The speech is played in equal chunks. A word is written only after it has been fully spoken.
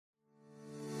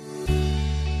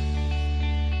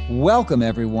Welcome,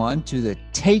 everyone, to the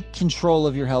Take Control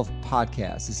of Your Health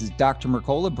podcast. This is Dr.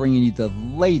 Mercola bringing you the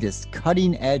latest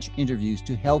cutting-edge interviews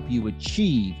to help you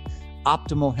achieve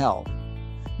optimal health.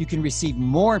 You can receive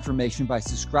more information by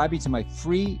subscribing to my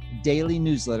free daily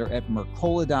newsletter at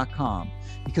Mercola.com.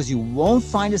 Because you won't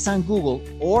find us on Google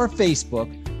or Facebook,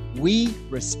 we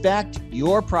respect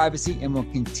your privacy and will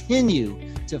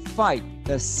continue to fight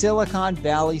the Silicon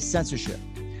Valley censorship.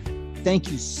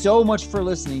 Thank you so much for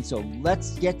listening. So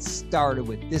let's get started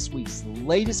with this week's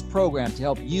latest program to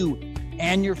help you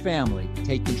and your family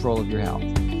take control of your health.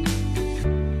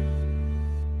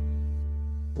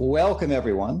 Welcome,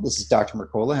 everyone. This is Dr.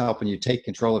 Mercola helping you take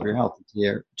control of your health.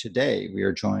 Here today, we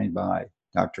are joined by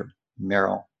Dr.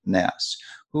 Meryl Nass,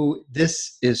 who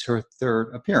this is her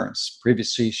third appearance.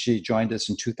 Previously, she joined us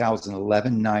in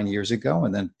 2011, 9 years ago,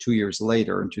 and then 2 years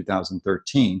later in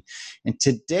 2013. And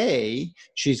today,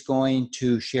 she's going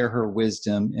to share her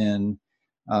wisdom in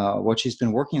what she's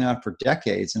been working on for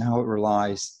decades and how it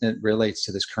relates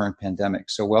to this current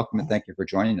pandemic. So welcome and thank you for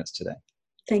joining us today.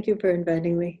 Thank you for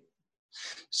inviting me.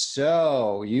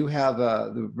 So you have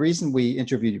the reason we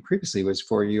interviewed you previously was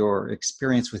for your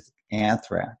experience with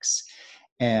anthrax.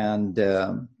 And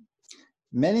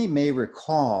many may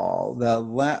recall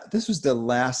this was the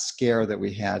last scare that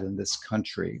we had in this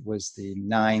country, was the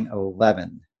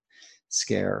 9/11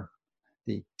 scare,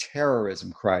 the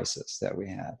terrorism crisis that we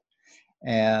had.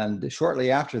 And shortly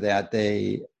after that,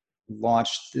 they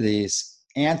launched these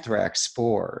anthrax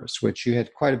spores, which you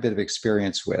had quite a bit of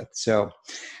experience with. So,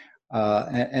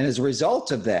 and as a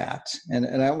result of that,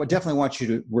 and I would definitely want you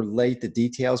to relate the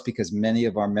details because many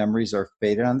of our memories are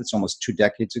faded on. It's almost 2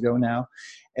 decades ago now.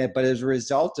 But as a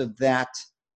result of that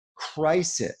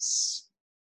crisis,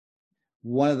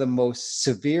 one of the most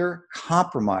severe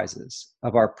compromises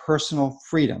of our personal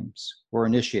freedoms were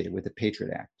initiated with the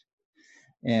Patriot Act.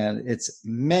 And it's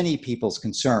many people's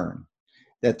concern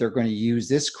that they're going to use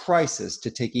this crisis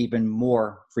to take even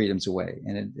more freedoms away.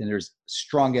 And there's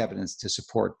strong evidence to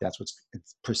support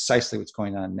it's precisely what's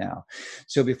going on now.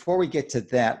 So before we get to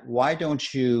that, why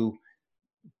don't you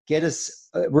get us,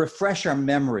 refresh our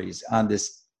memories on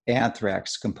this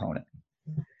anthrax component?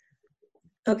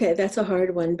 Okay, that's a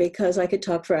hard one because I could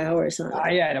talk for hours on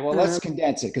it. Yeah, well, let's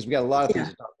condense it because we got a lot of things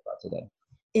to talk about today.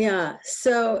 Yeah,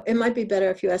 so it might be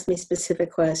better if you ask me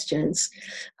specific questions.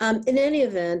 In any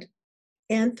event,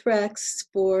 anthrax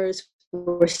spores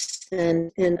were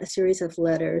sent in a series of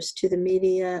letters to the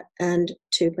media and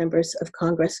to members of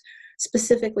Congress,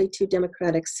 specifically to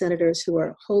Democratic senators who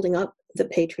were holding up the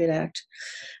Patriot Act.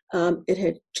 It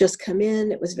had just come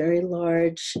in. It was very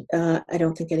large. I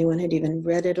don't think anyone had even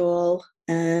read it all.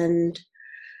 And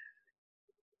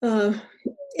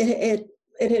it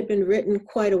had been written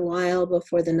quite a while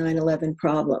before the 9/11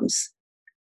 problems.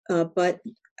 But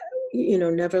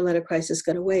never let a crisis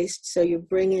go to waste. So you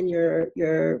bring in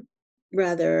your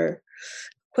rather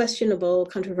questionable,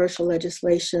 controversial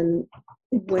legislation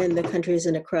when the country is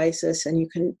in a crisis, and you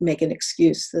can make an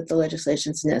excuse that the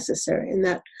legislation is necessary. And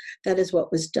that is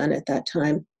what was done at that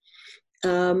time.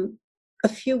 A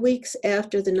few weeks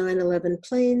after the 9/11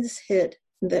 planes hit,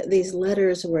 these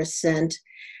letters were sent,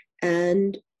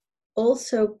 and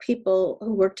also people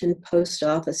who worked in post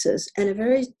offices and a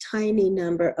very tiny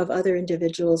number of other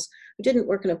individuals who didn't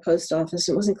work in a post office.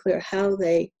 It wasn't clear how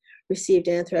they received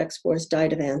anthrax spores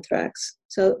died of anthrax.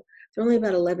 So there are only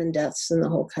about 11 deaths in the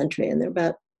whole country, and there are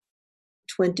about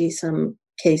 20-some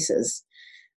cases.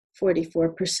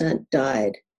 44%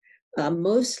 died,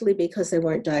 mostly because they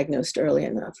weren't diagnosed early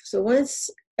enough. So once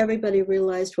everybody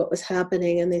realized what was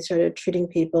happening and they started treating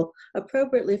people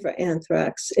appropriately for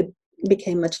anthrax, it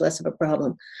became much less of a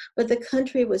problem. But the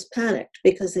country was panicked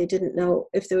because they didn't know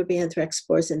if there would be anthrax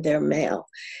spores in their mail.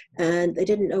 And they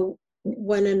didn't know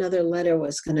when another letter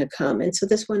was going to come. And so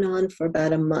this went on for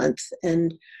about a month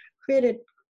and created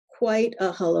quite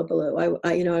a hullabaloo.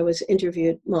 I was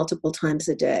interviewed multiple times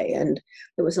a day, and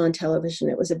it was on television.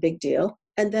 It was a big deal.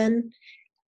 And then,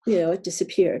 it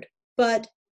disappeared. But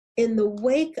in the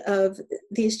wake of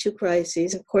these two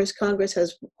crises, of course, Congress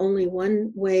has only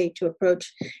one way to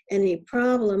approach any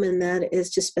problem, and that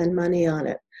is to spend money on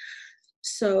it.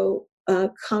 So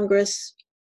Congress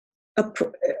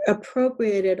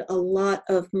appropriated a lot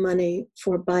of money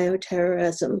for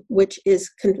bioterrorism, which is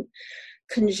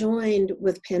conjoined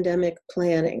with pandemic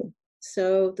planning.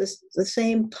 So the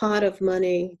same pot of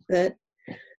money that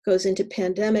goes into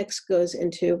pandemics goes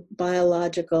into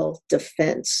biological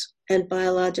defense. And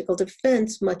biological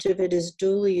defense, much of it is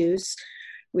dual use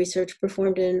research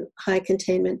performed in high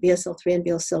containment BSL-3 and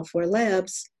BSL-4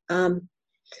 labs.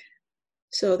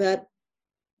 So that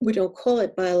we don't call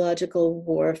it biological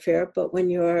warfare, but when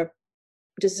you're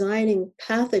designing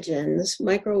pathogens,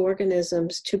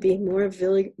 microorganisms, to be more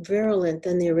virulent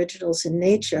than the originals in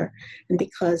nature, and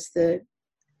because the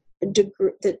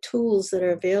tools that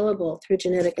are available through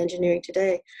genetic engineering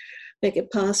today make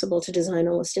it possible to design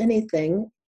almost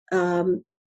anything,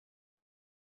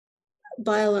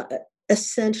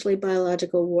 essentially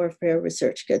biological warfare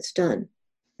research gets done.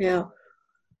 Now,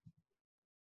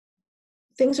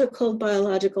 things are called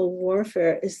biological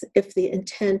warfare if the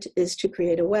intent is to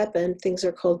create a weapon. Things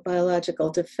are called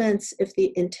biological defense if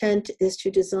the intent is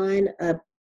to design a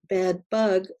bad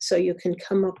bug so you can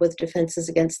come up with defenses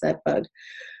against that bug.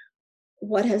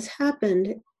 What has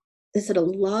happened is that a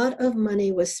lot of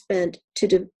money was spent to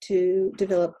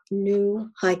develop new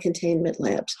high containment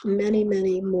labs, many,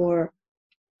 many more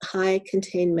high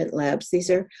containment labs. These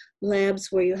are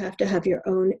labs where you have to have your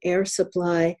own air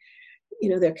supply.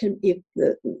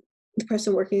 The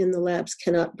person working in the labs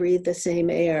cannot breathe the same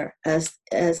air as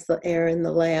the air in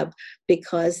the lab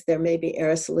because there may be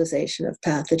aerosolization of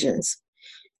pathogens.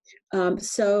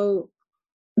 So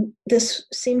this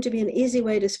seemed to be an easy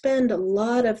way to spend a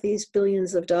lot of these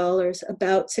billions of dollars.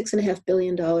 About $6.5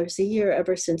 billion a year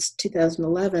ever since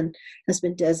 2011 has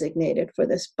been designated for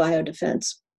this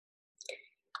biodefense.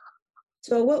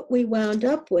 So what we wound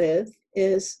up with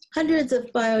is hundreds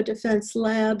of biodefense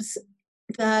labs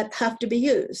that have to be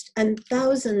used, and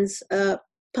thousands,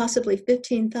 possibly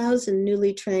 15,000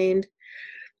 newly trained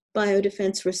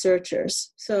biodefense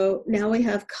researchers. So now we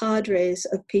have cadres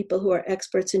of people who are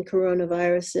experts in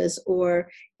coronaviruses or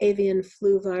avian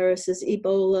flu viruses,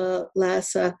 Ebola,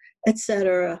 Lassa,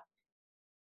 etc.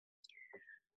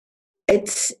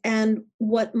 And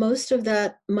what most of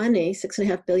that money,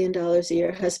 $6.5 billion a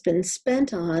year, has been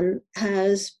spent on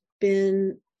has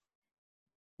been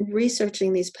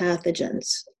researching these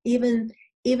pathogens, even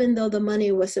though the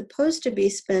money was supposed to be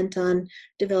spent on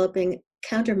developing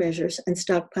countermeasures and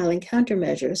stockpiling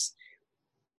countermeasures.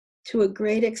 To a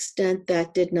great extent,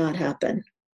 that did not happen.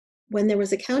 When there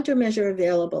was a countermeasure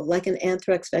available, like an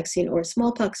anthrax vaccine or a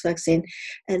smallpox vaccine,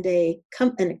 and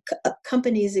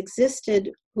companies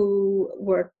existed who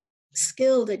were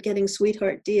skilled at getting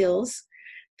sweetheart deals,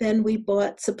 then we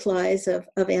bought supplies of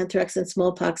anthrax and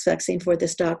smallpox vaccine for the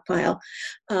stockpile,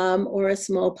 or a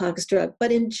smallpox drug.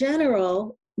 But in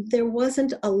general, there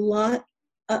wasn't a lot.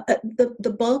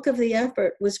 The bulk of the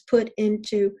effort was put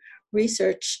into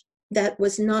research that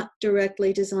was not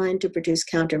directly designed to produce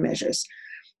countermeasures.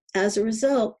 As a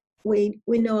result, we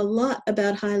know a lot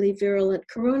about highly virulent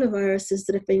coronaviruses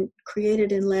that have been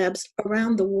created in labs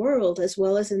around the world, as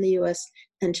well as in the US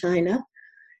and China.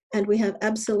 And we have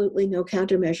absolutely no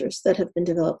countermeasures that have been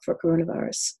developed for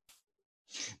coronavirus.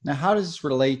 Now, how does this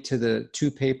relate to the two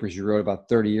papers you wrote about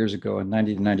 30 years ago in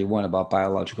 1991 about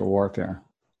biological warfare?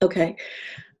 Okay.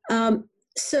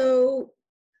 So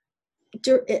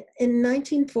in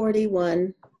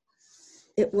 1941,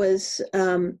 it was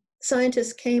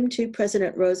scientists came to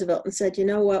President Roosevelt and said, you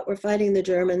know what, we're fighting the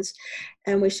Germans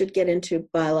and we should get into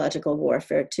biological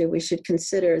warfare too. We should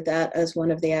consider that as one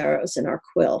of the arrows in our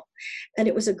quill. And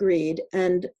it was agreed.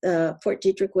 And Fort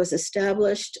Detrick was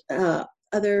established.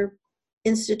 Other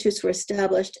institutes were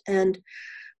established, and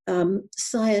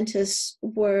scientists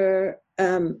were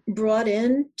brought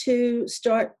in to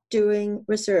start doing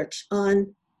research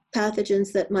on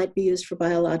pathogens that might be used for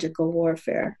biological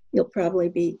warfare. You'll probably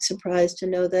be surprised to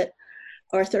know that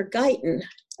Arthur Guyton,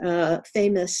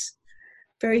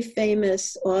 very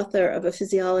famous author of a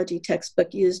physiology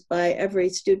textbook used by every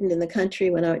student in the country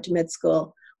when I went to med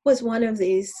school, was one of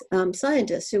these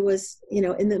scientists who was,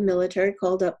 in the military,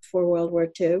 called up for World War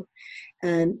II,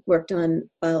 and worked on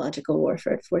biological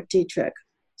warfare at Fort Detrick.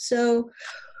 So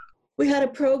we had a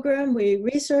program, we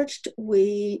researched,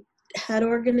 we had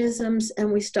organisms,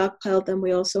 and we stockpiled them.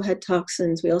 We also had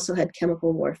toxins. We also had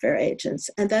chemical warfare agents.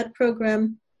 And that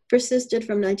program persisted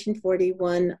from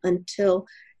 1941 until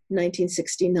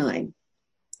 1969.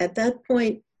 At that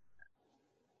point,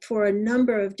 for a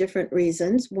number of different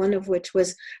reasons, one of which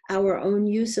was our own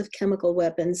use of chemical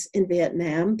weapons in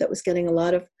Vietnam that was getting a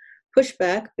lot of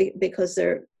pushback because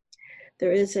there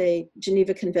is a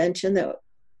Geneva Convention that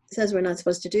says we're not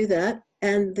supposed to do that.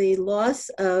 And the loss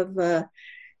of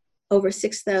over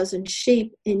 6,000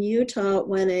 sheep in Utah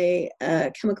when a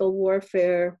chemical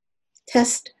warfare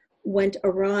test went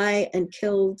awry and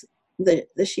killed the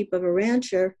sheep of a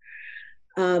rancher,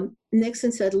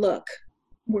 Nixon said, look,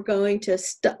 we're going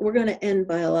to end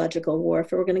biological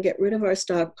warfare. We're going to get rid of our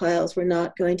stockpiles. We're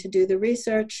not going to do the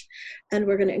research, and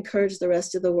we're going to encourage the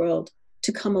rest of the world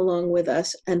to come along with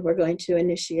us, and we're going to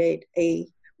initiate a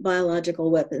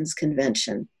biological weapons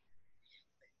convention.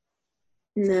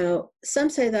 Now, some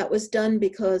say that was done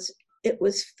because it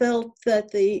was felt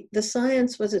that the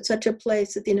science was at such a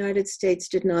place that the United States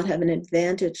did not have an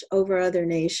advantage over other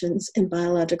nations in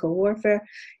biological warfare.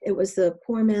 It was the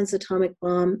poor man's atomic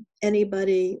bomb.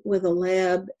 Anybody with a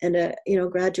lab and a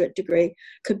graduate degree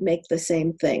could make the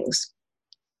same things.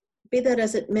 Be that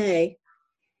as it may,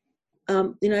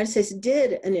 the United States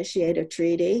did initiate a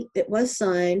treaty. It was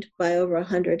signed by over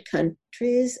 100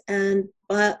 countries, and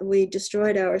we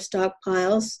destroyed our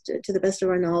stockpiles, to the best of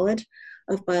our knowledge,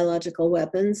 of biological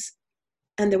weapons.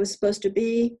 And there was supposed to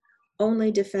be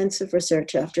only defensive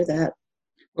research after that.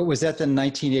 But was that the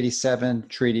 1987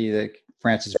 treaty that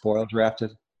Francis Boyle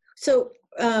drafted? So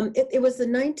it was the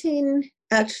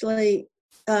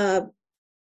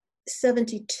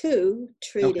 72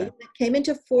 treaty that came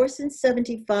into force in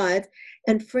 75,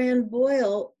 and Fran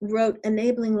Boyle wrote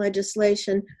enabling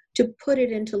legislation to put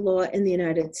it into law in the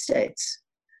United States.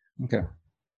 Okay.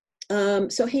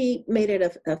 So he made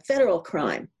it a federal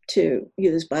crime to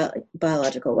use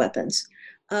biological weapons.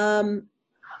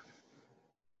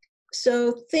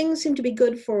 So things seemed to be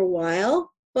good for a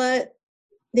while, but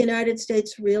the United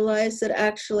States realized that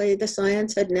actually the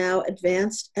science had now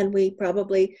advanced, and we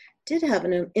probably did have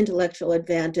an intellectual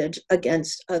advantage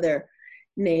against other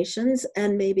nations,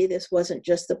 and maybe this wasn't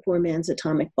just the poor man's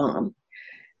atomic bomb.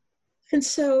 And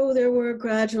so there were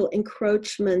gradual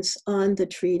encroachments on the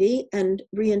treaty and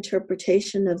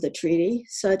reinterpretation of the treaty,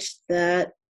 such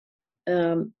that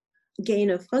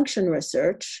gain-of-function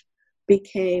research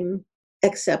became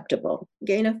acceptable.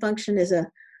 Gain-of-function is a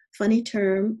funny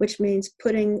term, which means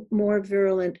putting more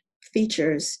virulent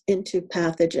features into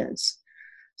pathogens.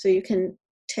 So you can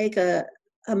take a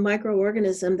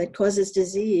microorganism that causes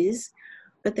disease,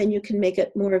 but then you can make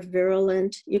it more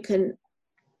virulent. You can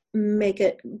make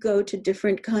it go to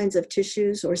different kinds of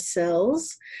tissues or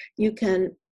cells. You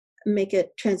can make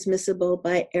it transmissible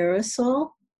by aerosol.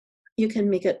 You can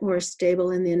make it more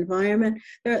stable in the environment.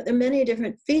 There are many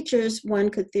different features one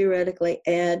could theoretically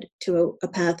add to a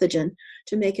pathogen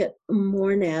to make it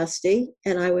more nasty,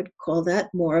 and I would call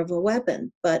that more of a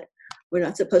weapon. But we're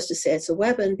not supposed to say it's a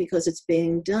weapon because it's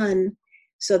being done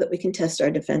so that we can test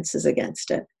our defenses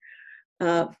against it.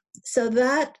 So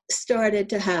that started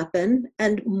to happen,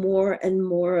 and more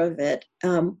of it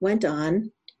went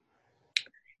on.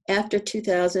 After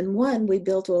 2001, we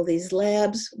built all these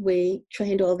labs, we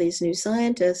trained all these new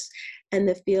scientists, and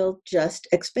the field just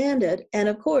expanded. And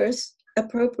of course,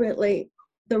 appropriately,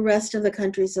 the rest of the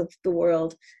countries of the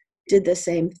world did the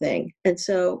same thing. And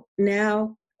so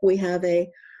now we have a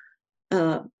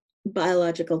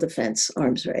biological defense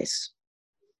arms race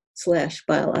 /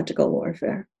 biological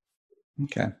warfare.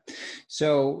 Okay.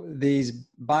 So these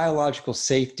biological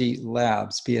safety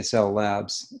labs, BSL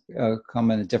labs, come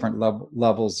in at different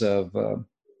levels of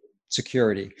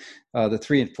security. The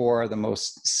 3 and 4 are the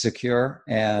most secure.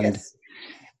 And yes.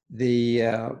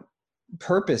 The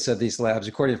purpose of these labs,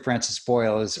 according to Francis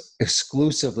Boyle, is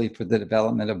exclusively for the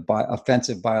development of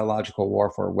offensive biological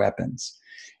warfare weapons.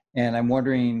 And I'm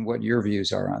wondering what your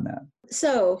views are on that.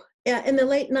 So, yeah, in the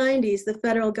late 90s, the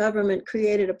federal government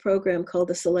created a program called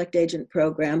the Select Agent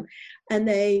Program, and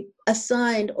they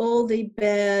assigned all the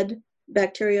bad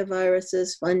bacteria,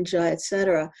 viruses, fungi, et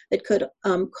cetera, that could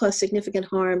cause significant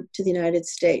harm to the United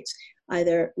States,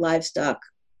 either livestock,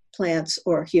 plants,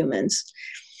 or humans.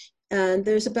 And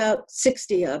there's about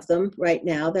 60 of them right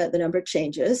now. That the number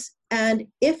changes. And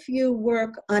if you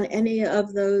work on any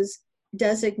of those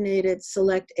designated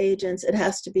select agents, it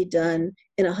has to be done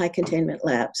in a high containment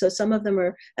lab. So some of them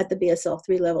are at the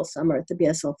BSL-3 level, some are at the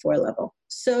BSL-4 level.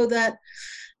 So that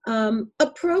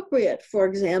appropriate, for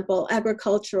example,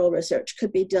 agricultural research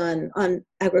could be done on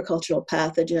agricultural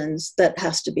pathogens. That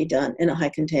has to be done in a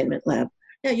high containment lab.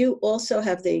 Now, you also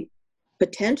have the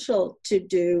potential to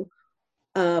do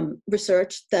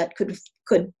research that could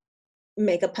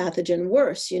make a pathogen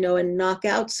worse, and knock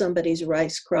out somebody's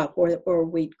rice crop or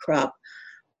wheat crop.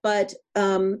 But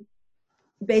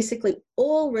basically,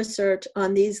 all research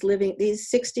on these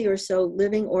 60 or so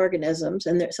living organisms,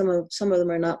 and some of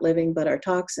them are not living but are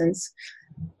toxins,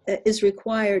 is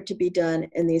required to be done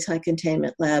in these high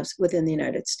containment labs within the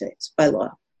United States by law.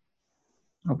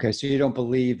 Okay, so you don't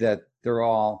believe that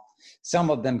some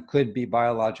of them could be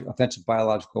offensive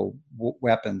biological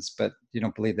weapons, but you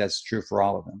don't believe that's true for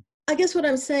all of them. I guess what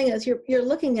I'm saying is you're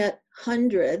looking at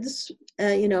hundreds,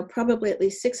 probably at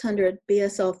least 600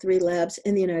 BSL-3 labs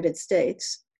in the United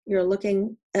States. You're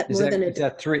looking at more than is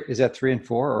that 3? Is that 3 and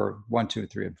 4, or 1, 2,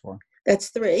 3, and 4? That's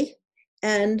 3,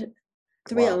 and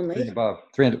 3 only. 3 above.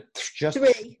 3 just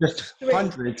 3. Just 3.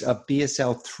 Hundreds of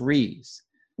BSL-3s.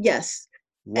 Yes.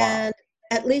 Wow. And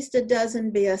at least a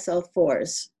dozen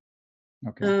BSL-4s.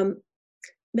 Okay.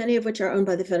 many of which are owned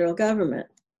by the federal government.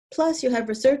 Plus, you have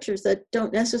researchers that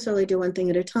don't necessarily do one thing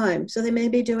at a time. So they may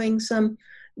be doing some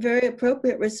very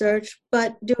appropriate research,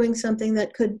 but doing something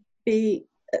that could be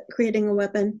creating a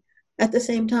weapon at the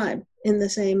same time in the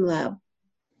same lab.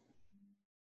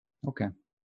 Okay.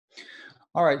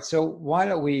 All right. So why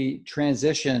don't we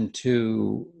transition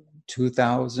to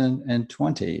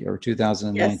 2020 or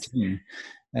 2019? Yes.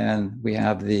 And we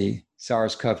have the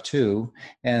SARS-CoV-2,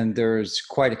 and there's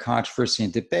quite a controversy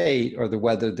and debate over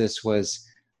whether this was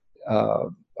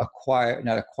not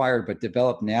acquired, but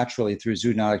developed naturally through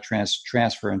zoonotic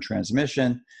transfer and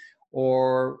transmission,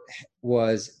 or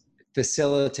was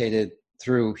facilitated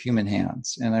through human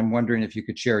hands. And I'm wondering if you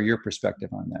could share your perspective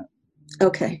on that.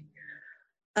 Okay.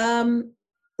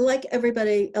 Like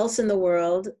everybody else in the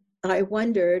world, I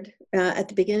wondered at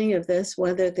the beginning of this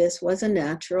whether this was a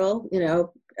natural,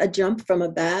 a jump from a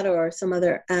bat or some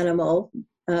other animal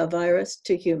virus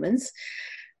to humans,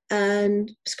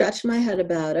 and scratched my head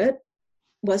about it.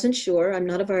 Wasn't sure. I'm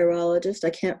not a virologist.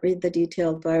 I can't read the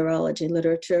detailed virology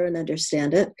literature and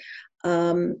understand it.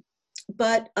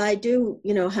 But I do,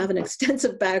 have an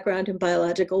extensive background in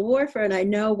biological warfare, and I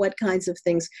know what kinds of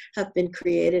things have been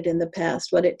created in the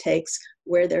past, what it takes,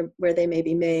 where they may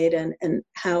be made, and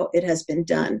how it has been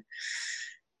done.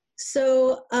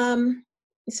 So,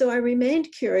 so I remained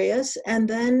curious, and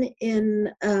then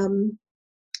in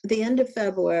the end of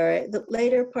February, the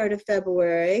later part of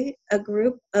February, a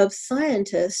group of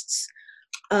scientists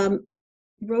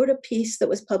wrote a piece that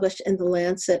was published in The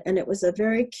Lancet, and it was a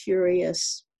very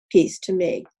curious piece to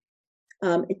me.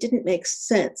 It didn't make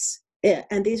sense.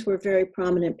 And these were very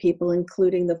prominent people,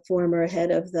 including the former head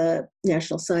of the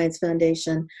National Science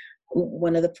Foundation,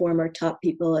 one of the former top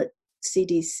people at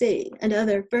CDC, and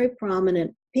other very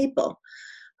prominent people.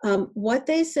 What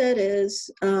they said is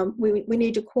we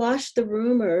need to quash the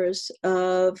rumors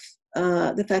of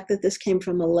the fact that this came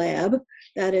from a lab.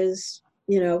 That is,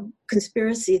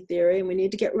 conspiracy theory, and we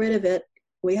need to get rid of it.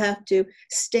 We have to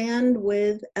stand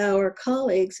with our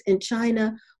colleagues in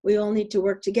China. We all need to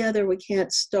work together. We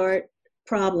can't start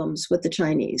problems with the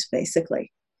Chinese,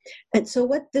 basically. And so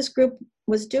what this group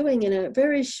was doing in a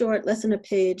very short, less than a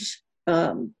page,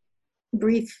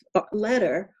 brief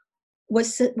letter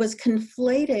was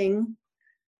conflating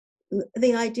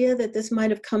the idea that this might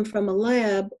have come from a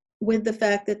lab with the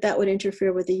fact that that would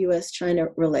interfere with the U.S.-China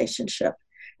relationship.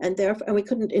 And therefore, we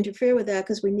couldn't interfere with that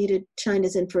because we needed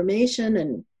China's information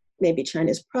and maybe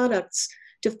China's products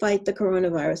to fight the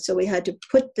coronavirus. So we had to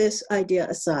put this idea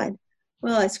aside.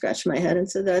 Well, I scratched my head and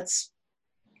said,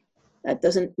 that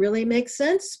doesn't really make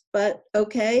sense, but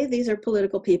okay, these are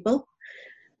political people.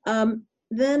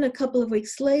 Then a couple of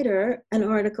weeks later, an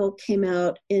article came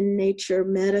out in Nature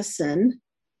Medicine,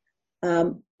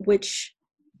 which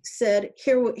said,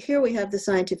 here we have the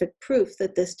scientific proof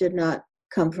that this did not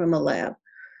come from a lab,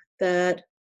 that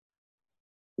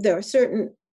there are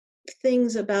certain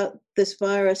things about this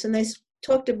virus, and they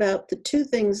talked about the two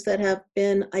things that have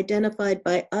been identified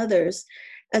by others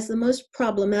as the most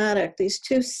problematic, these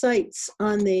two sites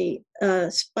on the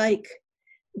spike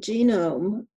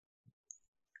genome,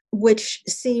 which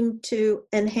seem to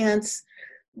enhance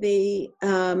the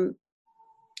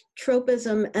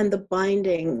tropism and the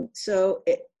binding. So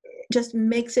it just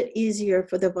makes it easier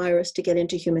for the virus to get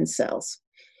into human cells.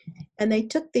 And they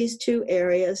took these two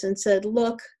areas and said,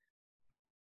 look,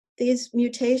 these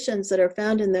mutations that are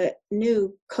found in the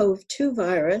new CoV-2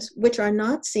 virus, which are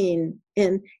not seen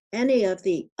in any of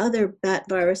the other bat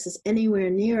viruses anywhere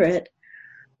near it,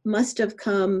 must have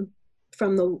come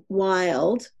from the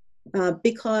wild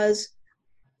because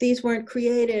these weren't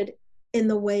created in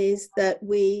the ways that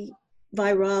we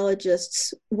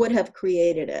virologists would have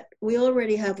created it. We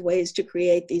already have ways to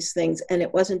create these things, and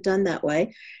it wasn't done that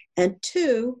way. And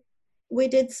two, we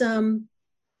did some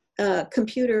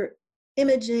computer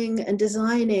imaging and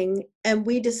designing, and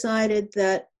we decided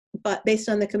that, but based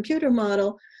on the computer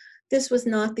model, this was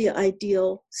not the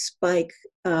ideal spike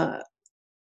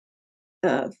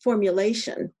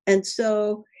formulation. And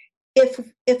so if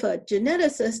a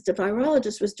geneticist, a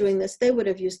virologist was doing this, they would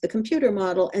have used the computer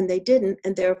model, and they didn't,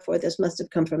 and therefore this must have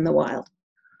come from the wild.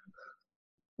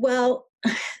 Well,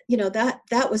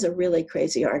 that was a really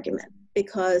crazy argument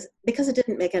because it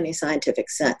didn't make any scientific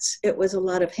sense. It was a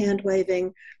lot of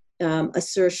hand-waving,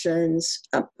 assertions,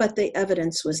 but the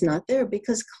evidence was not there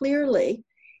because clearly,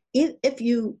 if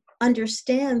you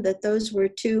understand that those were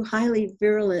two highly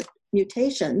virulent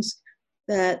mutations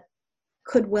that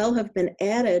could well have been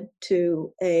added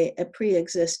to a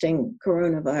pre-existing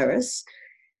coronavirus,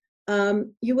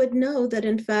 you would know that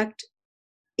in fact,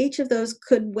 each of those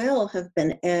could well have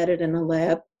been added in a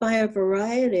lab by a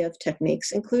variety of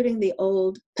techniques, including the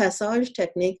old passage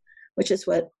technique, which is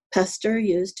what Pasteur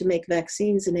used to make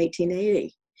vaccines in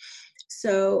 1880.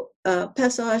 So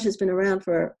passage has been around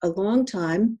for a long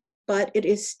time, but it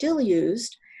is still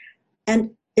used,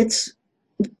 and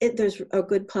there's a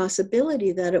good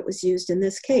possibility that it was used in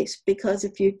this case, because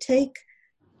if you take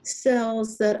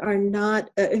cells that are not,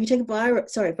 if you take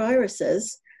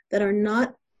viruses that are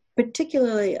not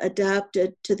particularly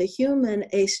adapted to the human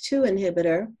ACE2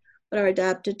 inhibitor, but are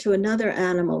adapted to another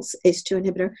animal's ACE2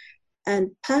 inhibitor,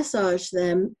 and passage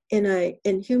them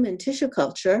in human tissue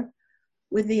culture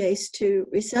with the ACE2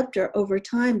 receptor, over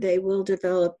time they will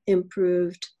develop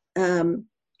improved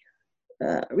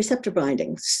receptor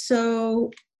binding.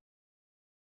 So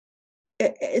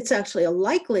it's actually a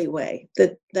likely way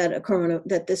that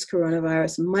this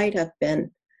coronavirus might have been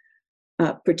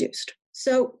produced.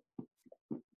 So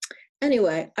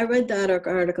anyway, I read that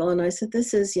article and I said,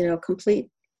 this is, complete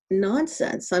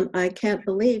nonsense. I can't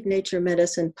believe Nature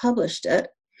Medicine published it.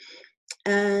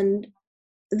 And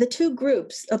the two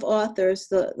groups of authors,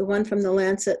 the one from the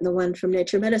Lancet and the one from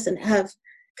Nature Medicine, have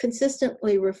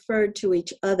consistently referred to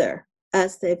each other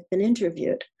as they've been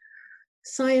interviewed.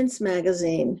 Science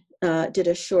Magazine did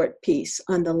a short piece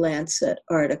on the Lancet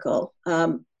article.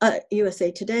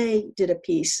 USA Today did a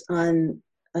piece on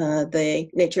the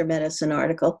Nature Medicine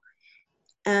article.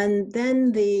 And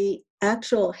then the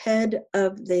actual head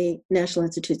of the National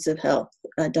Institutes of Health,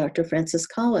 Dr. Francis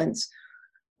Collins,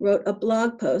 wrote a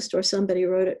blog post, or somebody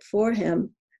wrote it for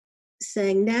him,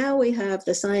 saying, now we have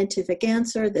the scientific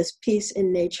answer. This piece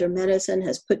in Nature Medicine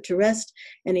has put to rest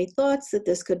any thoughts that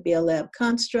this could be a lab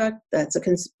construct. That's a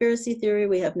conspiracy theory.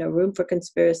 We have no room for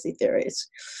conspiracy theories.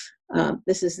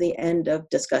 This is the end of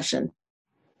discussion.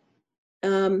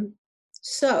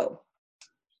 So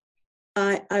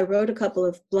I wrote a couple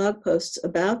of blog posts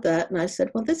about that, and I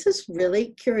said, well, this is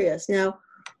really curious. Now,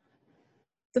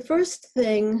 the first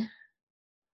thing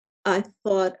I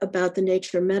thought about the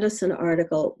Nature Medicine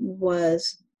article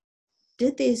was,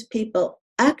 did these people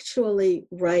actually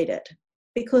write it?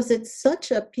 Because it's such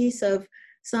a piece of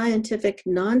scientific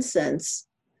nonsense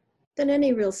that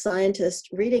any real scientist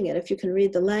reading it, if you can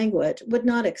read the language, would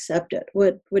not accept it,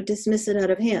 would dismiss it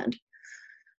out of hand.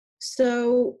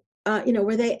 So,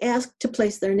 were they asked to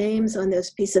place their names on this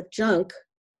piece of junk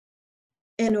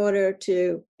in order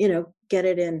to, get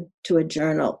it into a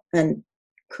journal and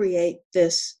create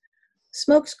this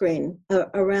smokescreen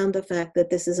around the fact that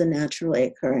this is a naturally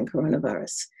occurring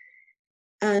coronavirus?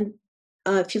 And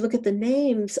if you look at the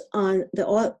names on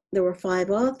there were 5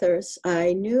 authors.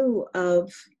 I knew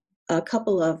of a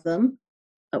couple of them.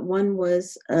 One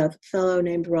was a fellow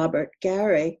named Robert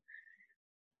Gary,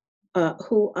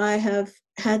 who I have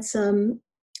had some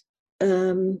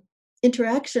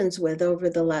interactions with over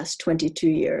the last 22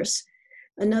 years.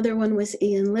 Another one was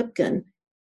Ian Lipkin.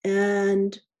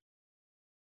 And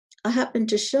I happened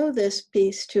to show this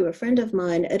piece to a friend of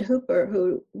mine, Ed Hooper,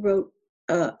 who wrote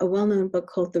a well-known book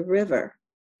called The River.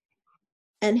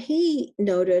 And he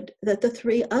noted that the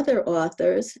 3 other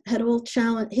authors had all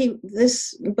challenged.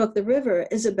 This book, The River,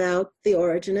 is about the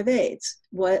origin of AIDS.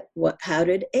 How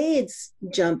did AIDS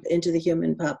jump into the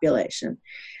human population?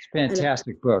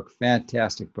 Fantastic book.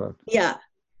 Yeah.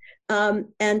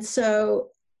 And so,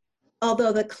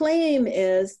 although the claim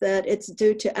is that it's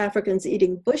due to Africans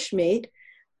eating bushmeat,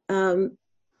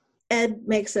 Ed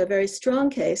makes a very strong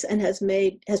case and has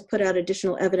put out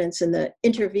additional evidence in the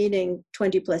intervening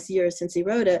 20 plus years since he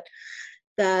wrote it,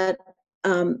 that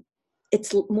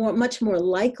it's much more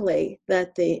likely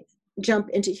that the jump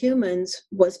into humans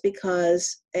was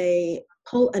because an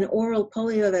oral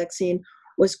polio vaccine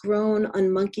was grown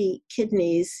on monkey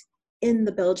kidneys in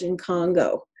the Belgian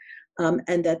Congo,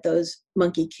 and that those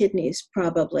monkey kidneys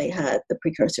probably had the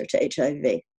precursor to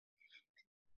HIV.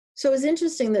 So it was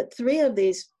interesting that 3 of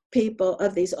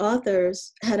these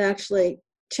authors, had actually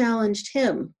challenged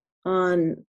him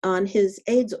on his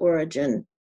AIDS origin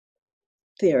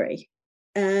theory.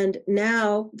 And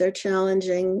now they're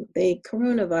challenging the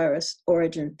coronavirus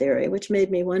origin theory, which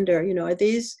made me wonder, are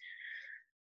these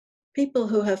people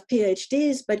who have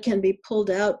PhDs but can be pulled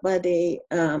out by the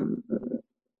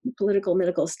political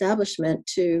medical establishment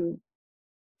to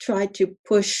try to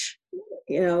push,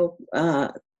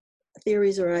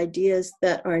 theories or ideas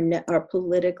that are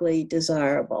politically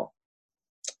desirable?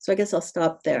 So I guess I'll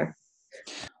stop there.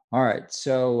 All right.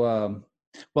 So,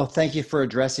 well, thank you for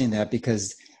addressing that,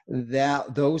 because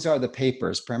those are the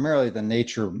papers, primarily the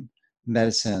Nature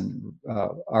Medicine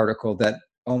article, that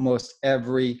almost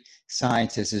every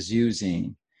scientist is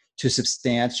using to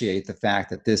substantiate the fact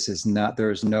that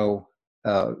there's no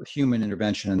human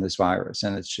intervention in this virus,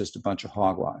 and it's just a bunch of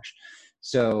hogwash.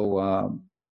 So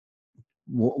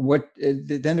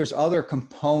then there's other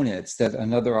components that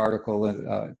another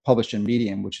article published in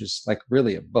Medium, which is like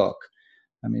really a book.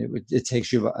 I mean, it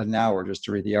takes you an hour just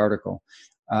to read the article,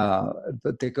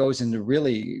 but that goes into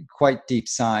really quite deep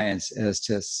science as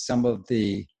to some of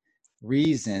the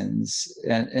reasons.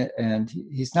 And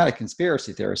he's not a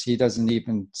conspiracy theorist. He doesn't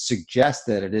even suggest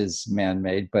that it is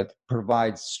man-made, but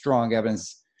provides strong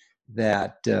evidence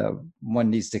that one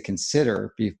needs to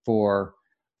consider before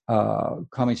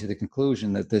coming to the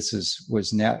conclusion that this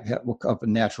was of a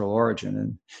natural origin.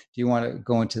 And do you want to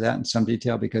go into that in some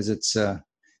detail, because it's an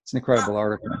incredible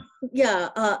article? Yeah,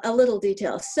 a little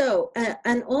detail. So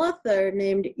an author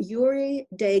named Yuri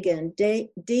Degin,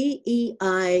 Deigin,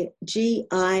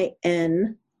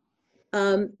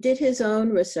 did his own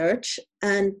research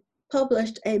and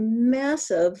published a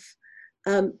massive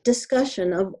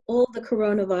discussion of all the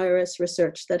coronavirus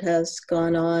research that has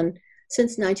gone on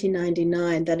since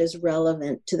 1999 that is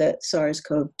relevant to the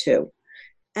SARS-CoV-2.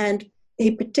 And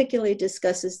he particularly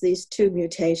discusses these two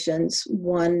mutations,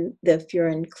 one, the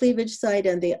furin cleavage site,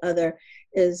 and the other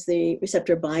is the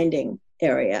receptor binding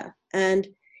area. And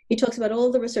he talks about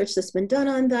all the research that's been done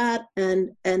on that and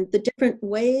the different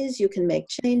ways you can make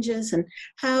changes and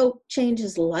how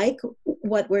changes like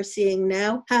what we're seeing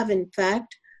now have in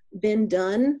fact been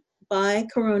done by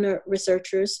corona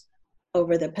researchers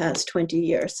over the past 20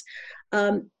 years.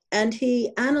 And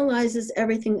he analyzes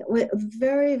everything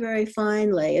very, very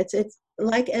finely. It's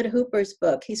like Ed Hooper's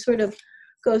book. He sort of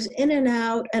goes in and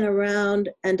out and around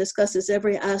and discusses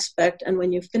every aspect. And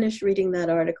when you finish reading that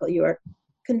article, you are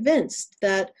convinced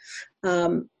that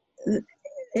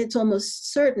it's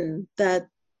almost certain that,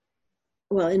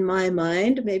 well, in my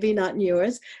mind, maybe not in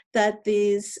yours, that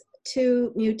these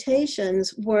two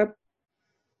mutations were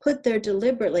put there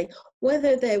deliberately,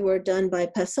 whether they were done by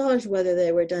passage, whether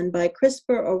they were done by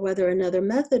CRISPR, or whether another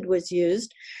method was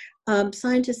used.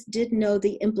 Scientists did know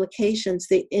the implications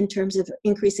in terms of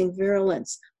increasing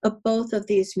virulence of both of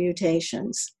these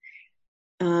mutations.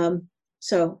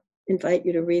 So invite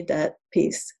you to read that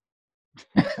piece.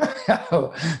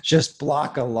 Just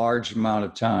block a large amount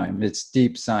of time. It's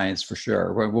deep science for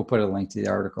sure. We'll put a link to the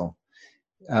article,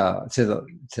 to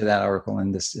that article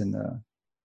in the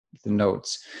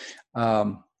notes.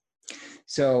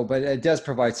 But it does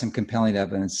provide some compelling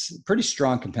evidence, pretty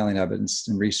strong compelling evidence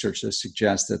and research that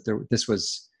suggests that this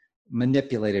was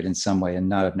manipulated in some way and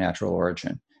not of natural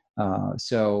origin. I'm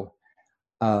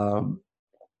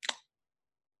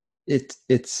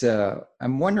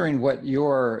wondering do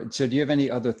you have any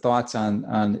other thoughts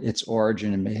on its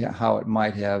origin and how it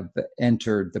might have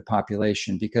entered the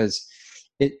population? Because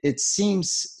it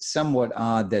seems somewhat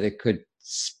odd that it could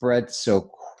spread so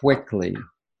quickly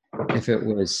if it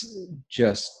was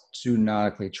just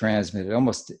zoonotically transmitted,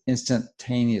 almost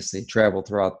instantaneously traveled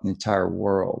throughout the entire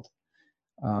world.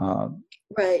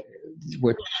 Right.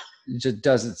 Which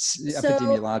just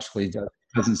epidemiologically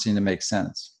doesn't seem to make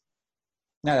sense.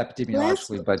 Not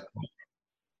epidemiologically, but...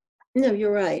 No,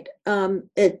 you're right.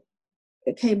 It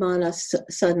came on us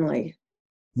suddenly.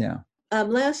 Yeah.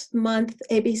 Last month,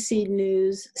 ABC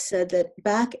News said that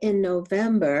back in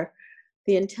November,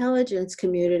 the intelligence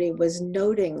community was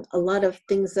noting a lot of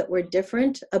things that were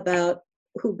different about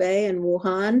Hubei and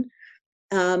Wuhan.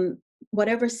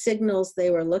 Whatever signals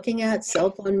they were looking at, cell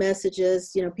phone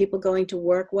messages, people going to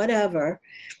work, whatever,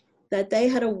 that they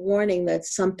had a warning that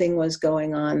something was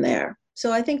going on there.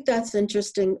 So I think that's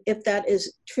interesting if that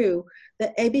is true.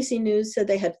 The ABC News said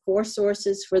they had 4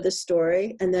 sources for the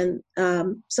story, and then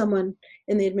someone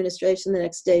in the administration the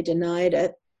next day denied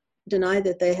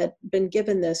that they had been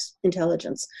given this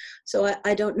intelligence. So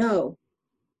I don't know.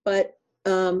 But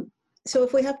so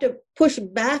if we have to push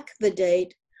back the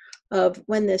date of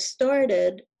when this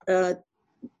started, there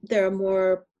are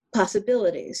more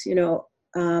possibilities,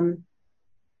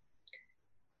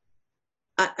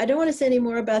 I don't want to say any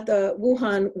more about the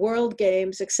Wuhan World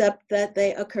Games, except that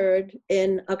they occurred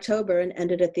in October and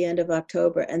ended at the end of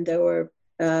October. And there were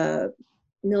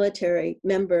military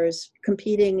members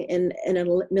competing in a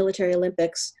military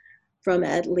Olympics from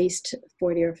at least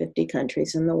 40 or 50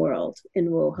 countries in the world in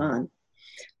Wuhan.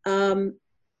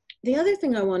 The other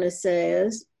thing I want to say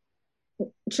is,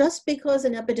 just because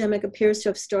an epidemic appears to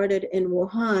have started in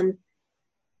Wuhan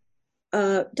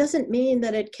doesn't mean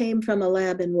that it came from a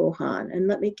lab in Wuhan. And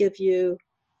let me give you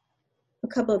a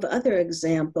couple of other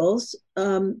examples.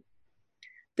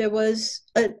 There was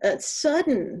a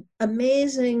sudden,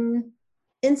 amazing,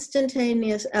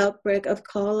 instantaneous outbreak of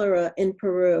cholera in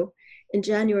Peru in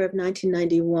January of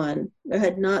 1991. There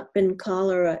had not been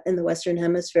cholera in the Western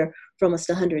Hemisphere for almost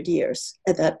 100 years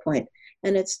at that point.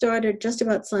 And it started just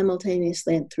about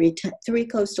simultaneously in three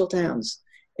coastal towns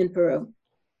in Peru.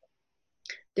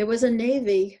 There was a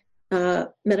Navy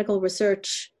medical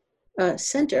research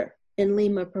center in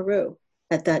Lima, Peru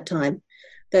at that time.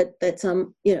 That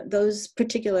some, those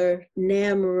particular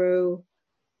NAMRU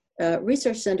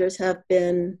research centers have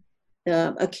been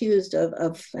accused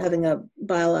of having a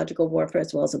biological warfare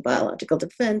as well as a biological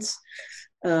defense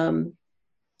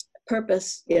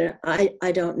purpose.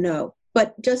 I don't know.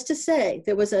 But just to say,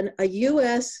 there was a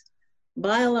U.S.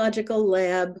 biological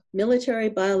lab, military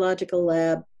biological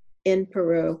lab in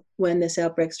Peru when this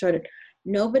outbreak started.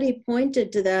 Nobody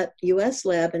pointed to that U.S.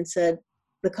 lab and said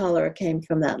the cholera came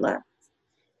from that lab.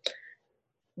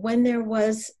 When there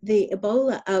was the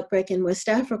Ebola outbreak in West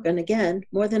Africa, and again,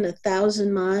 more than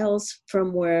 1,000 miles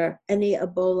from where any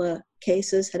Ebola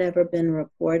cases had ever been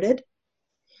reported,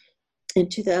 in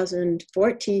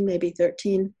 2014, maybe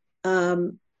 13,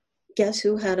 guess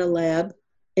who had a lab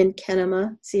in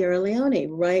Kenema, Sierra Leone,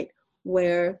 right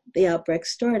where the outbreak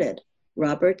started?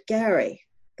 Robert Garry,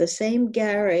 the same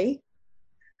Garry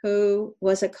who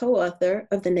was a co-author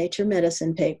of the Nature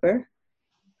Medicine paper,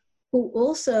 who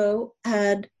also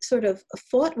had sort of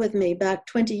fought with me back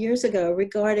 20 years ago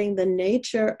regarding the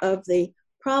nature of the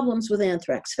problems with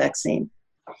anthrax vaccine.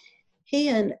 He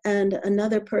and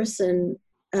another person,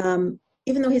 even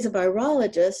though he's a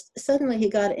virologist, suddenly he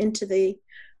got into the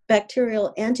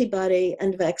bacterial antibody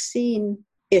and vaccine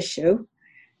issue.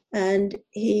 And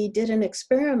he did an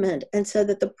experiment and said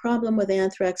that the problem with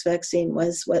anthrax vaccine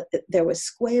was there was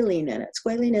squalene in it.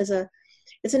 Squalene is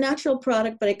it's a natural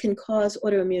product, but it can cause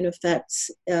autoimmune effects.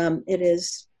 It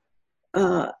is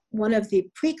one of the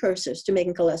precursors to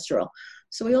making cholesterol.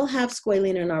 So we all have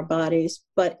squalene in our bodies,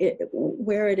 but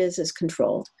where it is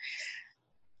controlled.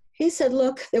 He said,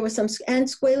 look, there was and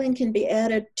squalene can be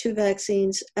added to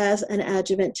vaccines as an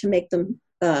adjuvant to make them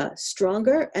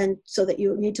stronger, and so that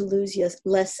you need to lose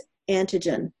less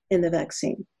antigen in the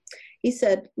vaccine. He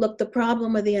said, look, the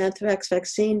problem with the anthrax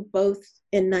vaccine, both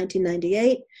in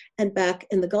 1998 and back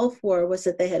in the Gulf War, was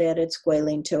that they had added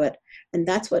squalene to it, and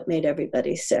that's what made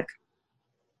everybody sick.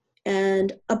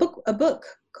 And a book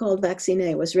called Vaccine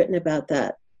A was written about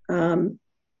that.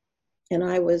 And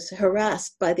I was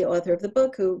harassed by the author of the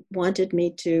book, who wanted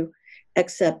me to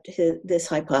accept this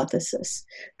hypothesis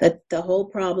that the whole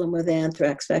problem with the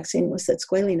anthrax vaccine was that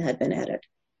squalene had been added.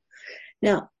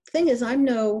 Now, the thing is, I'm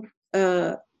no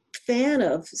fan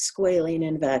of squalene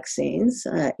in vaccines.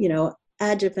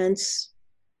 Adjuvants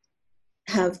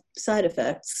have side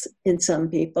effects in some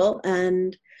people,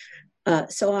 and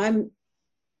so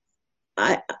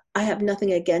I have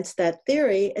nothing against that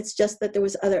theory. It's just that there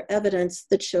was other evidence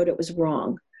that showed it was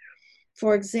wrong.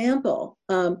 For example,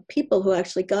 people who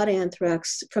actually got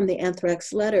anthrax from the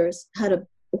anthrax letters had a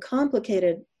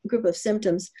complicated group of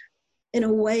symptoms in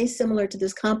a way similar to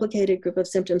this complicated group of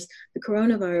symptoms the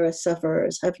coronavirus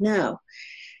sufferers have now.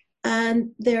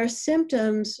 And their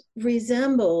symptoms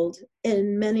resembled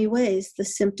in many ways the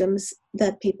symptoms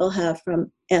that people have from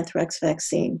anthrax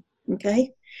vaccine,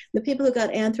 okay? The people who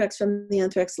got anthrax from the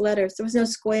anthrax letters, there was no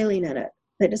squalene in it.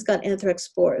 They just got anthrax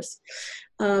spores.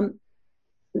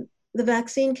 The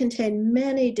vaccine contained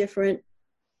many different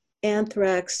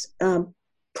anthrax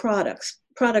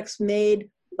products made.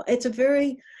 It's a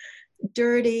very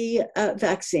dirty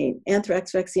vaccine.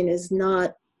 Anthrax vaccine is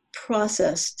not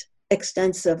processed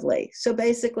extensively. So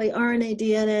basically RNA,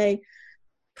 DNA,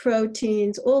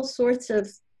 proteins, all sorts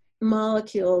of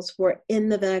molecules were in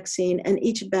the vaccine, and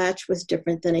each batch was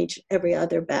different than every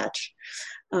other batch.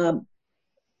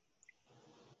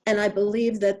 And I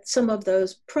believe that some of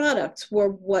those products were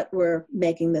what were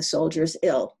making the soldiers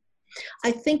ill.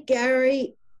 I think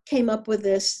Garry came up with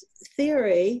this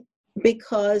theory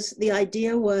because the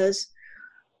idea was,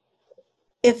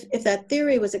 if that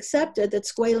theory was accepted, that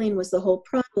squalene was the whole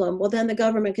problem, well, then the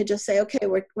government could just say, okay,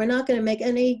 we're not going to make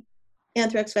any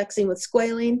anthrax vaccine with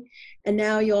squalene, and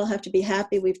now you all have to be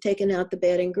happy. We've taken out the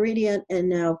bad ingredient, and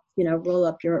now, roll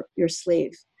up your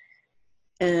sleeve.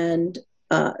 And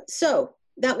so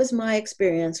that was my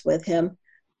experience with him.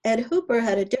 Ed Hooper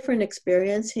had a different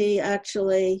experience. He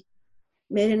actually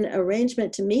made an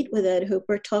arrangement to meet with Ed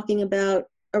Hooper talking about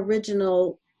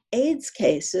original AIDS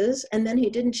cases, and then he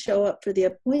didn't show up for the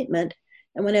appointment.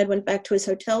 And when Ed went back to his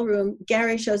hotel room,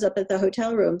 Garry shows up at the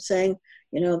hotel room saying,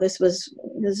 this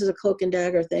is a cloak and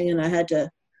dagger thing, and I had to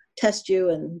test you,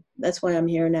 and that's why I'm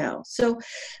here now. So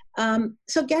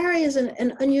Garry is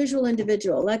an unusual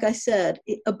individual. Like I said,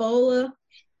 Ebola,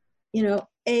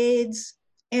 AIDS,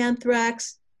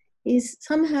 anthrax, he's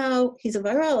a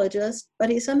virologist, but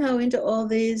he's somehow into all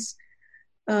these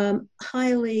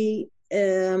highly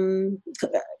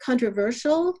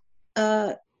controversial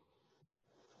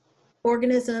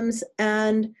organisms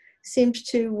and seems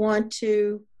to want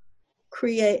to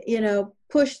create,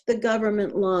 push the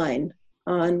government line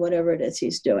on whatever it is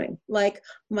he's doing. Like,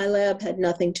 my lab had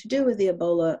nothing to do with the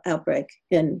Ebola outbreak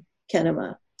in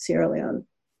Kenema, Sierra Leone.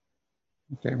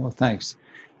 Okay, well, thanks.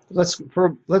 Let's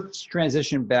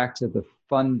transition back to the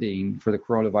funding for the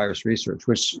coronavirus research,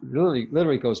 which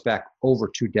literally goes back over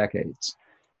 2 decades.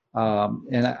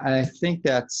 And I think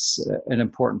that's an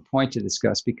important point to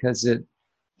discuss, because it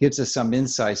gives us some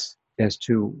insights as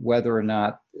to whether or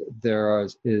not there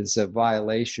is a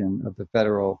violation of the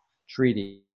federal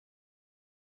treaty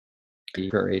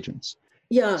for agents.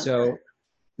 Yeah. So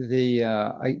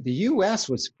the U.S.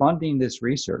 was funding this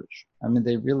research. I mean,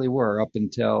 they really were, up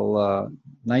until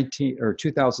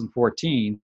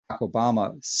 2014. Barack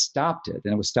Obama stopped it,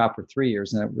 and it was stopped for 3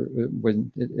 years, and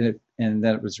then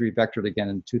it was revectored again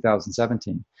in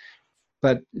 2017.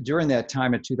 But during that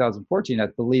time in 2014, I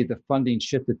believe the funding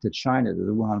shifted to China, to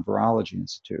the Wuhan Virology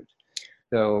Institute.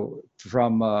 So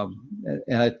from the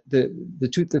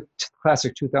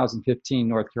classic 2015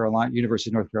 University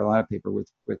of North Carolina paper with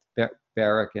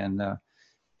Barrick and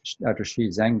Dr. Shi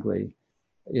Zhengli,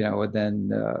 and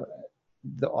then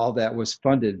all that was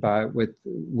funded with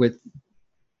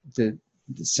the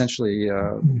essentially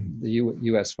the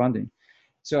U.S. funding.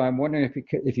 So I'm wondering if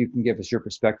you can give us your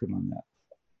perspective on that.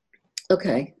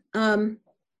 Okay.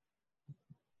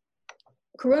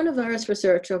 Coronavirus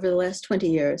research over the last 20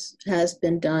 years has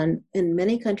been done in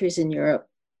many countries in Europe,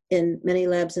 in many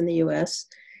labs in the US,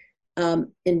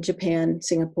 in Japan,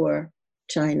 Singapore,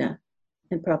 China,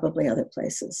 and probably other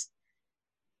places.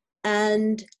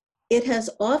 And it has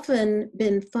often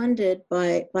been funded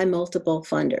by multiple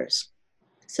funders.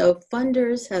 So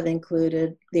funders have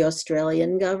included the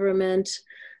Australian government,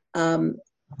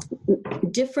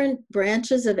 different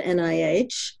branches of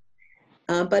NIH,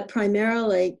 but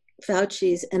primarily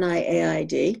Fauci's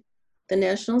NIAID, the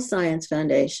National Science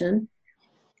Foundation,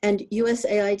 and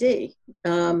USAID,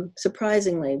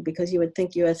 surprisingly, because you would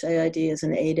think USAID is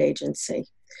an aid agency.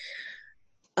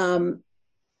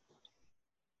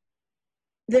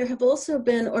 There have also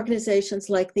been organizations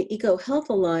like the EcoHealth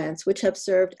Alliance, which have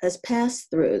served as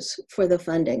pass-throughs for the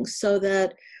funding, so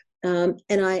that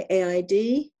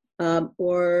NIAID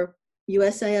or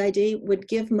USAID would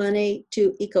give money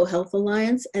to EcoHealth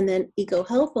Alliance, and then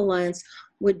EcoHealth Alliance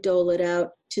would dole it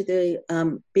out to the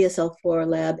BSL-4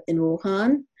 lab in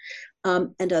Wuhan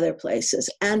and other places,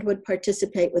 and would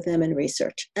participate with them in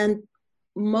research. And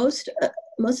most of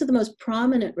the most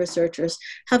prominent researchers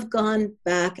have gone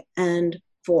back and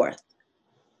forth.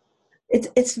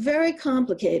 It's very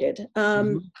complicated.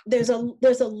 There's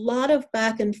a lot of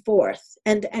back and forth,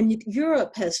 and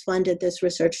Europe has funded this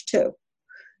research too.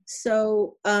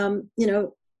 So Dr.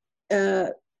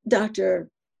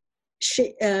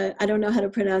 I don't know how to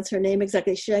pronounce her name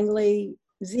exactly, Zhengli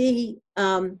Zi,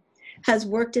 has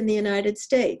worked in the United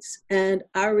States, and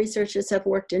our researchers have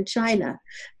worked in China.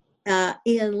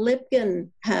 Ian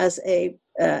Lipkin has a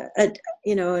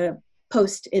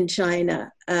post in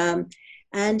China,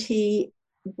 and he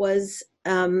was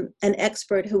an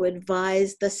expert who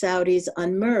advised the Saudis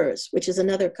on MERS, which is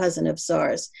another cousin of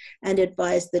SARS, and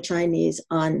advised the Chinese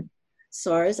on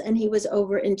SARS. And he was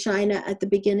over in China at the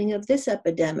beginning of this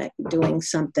epidemic doing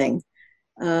something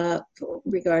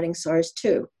regarding SARS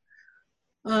too.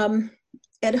 So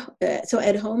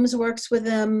Ed Holmes works with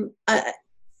them.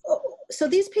 So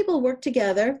these people work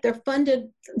together. They're funded,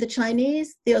 the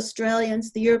Chinese, the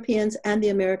Australians, the Europeans, and the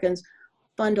Americans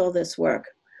fund all this work.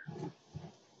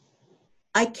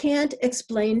 I can't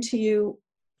explain to you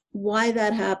why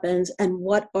that happens and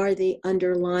what are the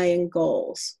underlying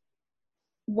goals.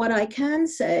 What I can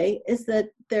say is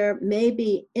that there may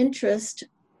be interest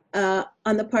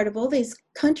on the part of all these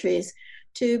countries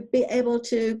to be able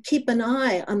to keep an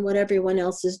eye on what everyone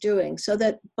else is doing, so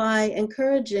that by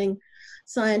encouraging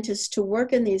scientists to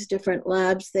work in these different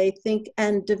labs, they think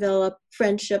and develop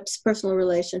friendships, personal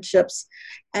relationships,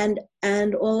 and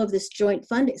all of this joint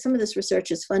funding. Some of this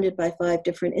research is funded by 5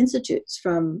 different institutes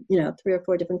from 3 or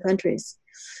 4 different countries.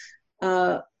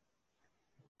 I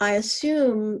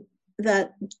assume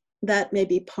that may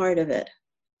be part of it.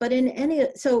 But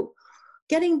so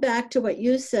getting back to what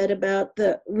you said about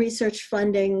the research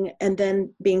funding and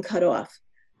then being cut off,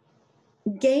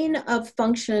 gain of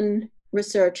function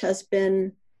research has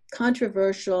been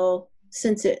controversial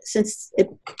since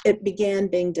it began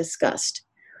being discussed.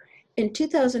 In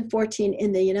 2014,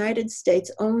 in the United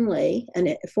States only,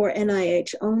 and for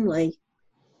NIH only,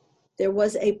 there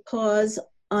was a pause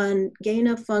on gain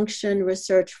of function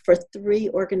research for 3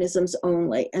 organisms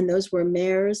only, and those were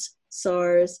MERS,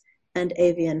 SARS, and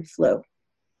avian flu.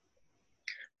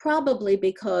 probably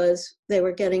because they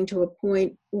were getting to a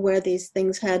point where these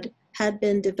things had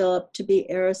been developed to be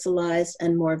aerosolized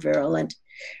and more virulent.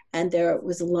 And there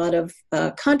was a lot of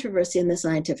controversy in the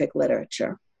scientific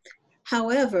literature.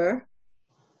 However,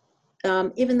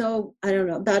 even though, I don't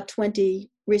know, about 20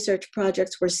 research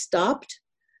projects were stopped,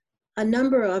 a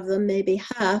number of them, maybe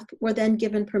half, were then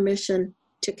given permission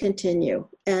to continue.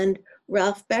 And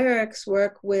Ralph Barick's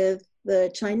work with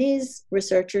the Chinese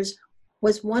researchers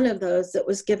was one of those that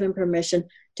was given permission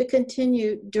to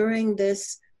continue during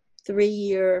this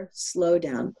 3-year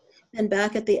slowdown. And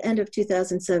back at the end of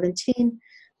 2017,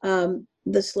 the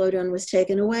slowdown was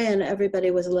taken away and everybody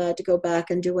was allowed to go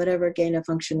back and do whatever gain of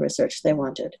function research they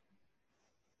wanted.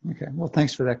 Okay, well,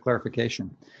 thanks for that clarification.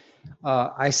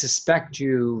 I suspect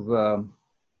you've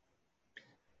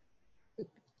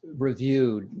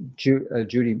reviewed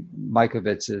Judy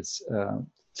Mikovits's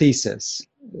thesis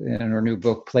in her new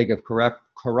book, Plague of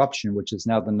Corruption, which is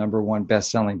now the #1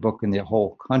 best-selling book in the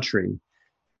whole country.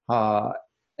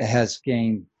 Has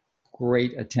gained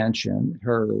great attention.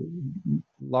 Her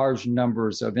large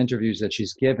numbers of interviews that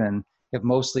she's given have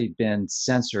mostly been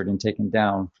censored and taken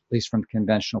down, at least from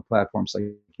conventional platforms like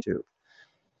YouTube.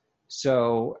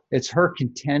 So it's her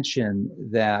contention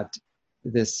that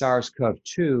this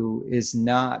SARS-CoV-2 is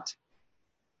not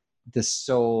the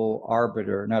sole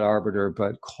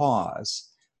but cause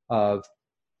of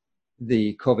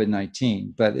the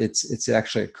COVID-19, but it's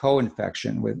actually a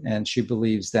co-infection with, and she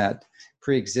believes that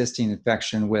pre-existing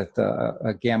infection with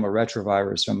a gamma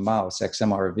retrovirus from mouse,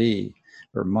 XMRV,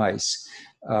 or mice,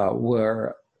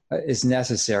 is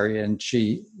necessary. And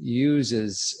she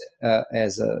uses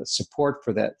as a support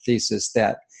for that thesis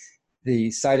that the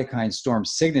cytokine storm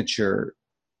signature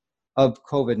of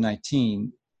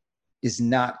COVID-19 is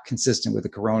not consistent with the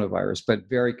coronavirus, but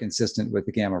very consistent with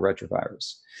the gamma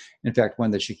retrovirus. In fact, one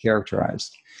that she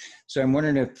characterized. So I'm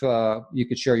wondering if you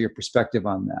could share your perspective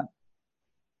on that.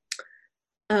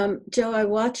 Joe, I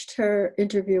watched her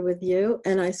interview with you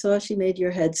and I saw she made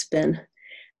your head spin.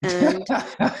 And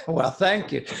well,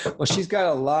 thank you. Well, she's got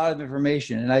a lot of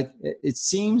information and it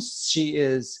seems she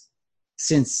is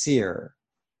sincere.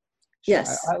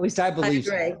 Yes. At least I believe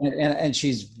so. And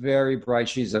she's very bright.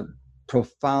 She's a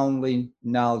profoundly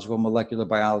knowledgeable molecular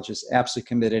biologist, absolutely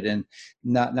committed, and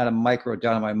not a micro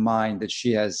doubt in my mind that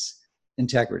she has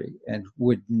integrity and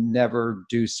would never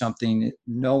do something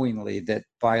knowingly that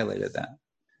violated that.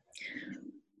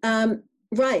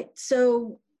 Right.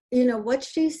 So, what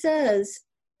she says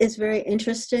is very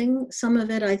interesting. Some of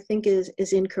it I think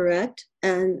is incorrect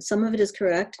and some of it is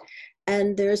correct.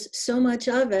 And there's so much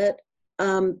of it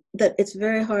that it's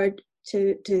very hard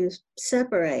to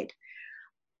separate.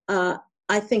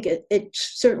 I think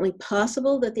it's certainly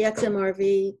possible that the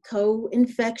XMRV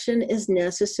co-infection is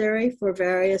necessary for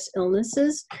various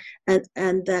illnesses. And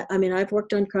that, I've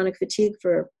worked on chronic fatigue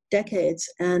for decades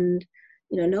and,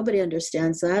 nobody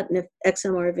understands that. And if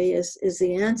XMRV is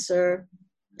the answer,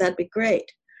 that'd be great.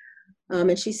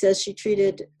 And she says she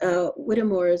treated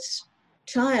Whittemore's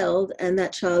child and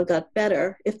that child got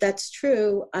better. If that's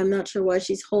true, I'm not sure why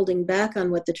she's holding back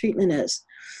on what the treatment is.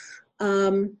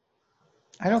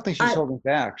 I don't think she's holding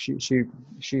back.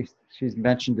 She's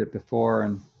mentioned it before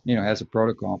and, has a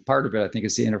protocol. Part of it, I think,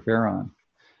 is the interferon.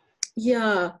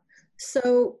 Yeah.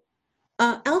 So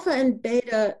alpha and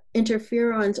beta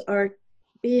interferons are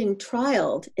being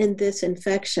trialed in this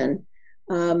infection,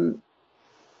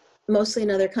 mostly in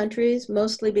other countries,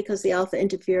 mostly because the alpha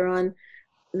interferon,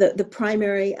 the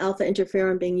primary alpha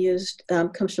interferon being used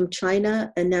comes from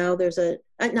China. And now there's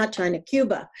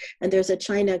Cuba. And there's a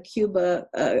China-Cuba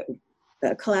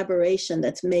collaboration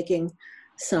that's making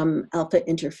some alpha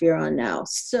interferon now.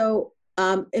 So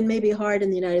it may be hard in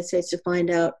the United States to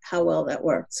find out how well that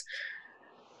works.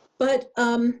 But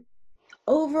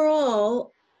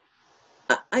overall,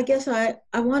 I guess I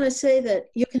want to say that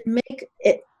you can make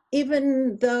it,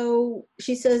 even though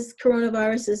she says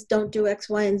coronaviruses don't do X,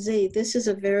 Y, and Z, this is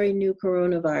a very new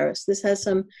coronavirus. This has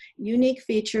some unique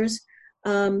features.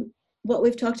 What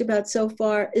we've talked about so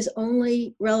far is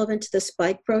only relevant to the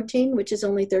spike protein, which is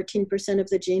only 13% of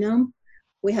the genome.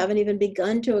 We haven't even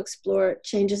begun to explore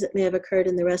changes that may have occurred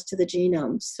in the rest of the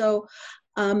genome. So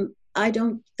I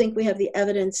don't think we have the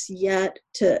evidence yet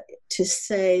to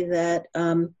say that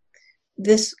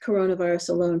this coronavirus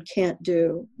alone can't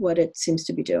do what it seems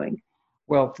to be doing.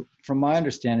 Well, from my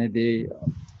understanding,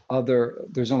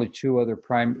 there's only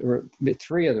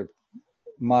three other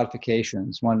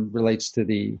modifications. One relates to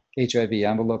the HIV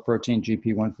envelope protein,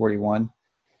 GP141,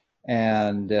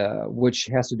 and which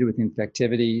has to do with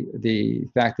infectivity, the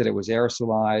fact that it was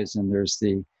aerosolized, and there's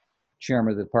the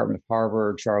chairman of the Department of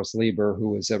Harvard, Charles Lieber, who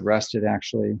was arrested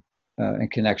actually in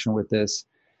connection with this.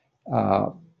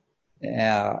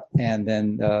 And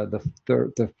then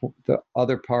the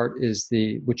other part is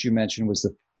which you mentioned was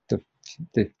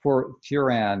the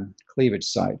furan cleavage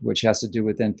site, which has to do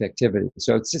with infectivity.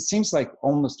 So it seems like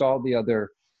almost all the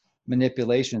other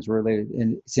manipulations were related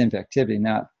to infectivity,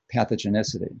 not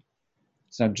pathogenicity.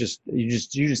 So you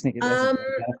just think it hasn't been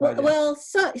identified yet? Well,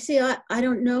 so see, I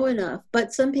don't know enough,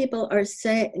 but some people are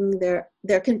saying there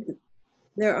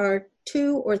are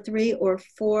 2 or 3 or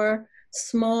 4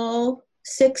 small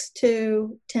 6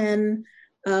 to 10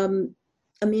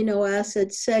 amino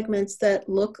acid segments that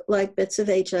look like bits of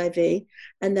HIV,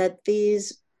 and that they're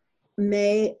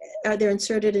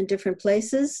inserted in different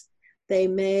places. They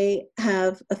may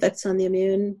have effects on the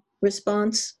immune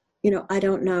response. I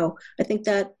don't know. I think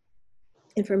that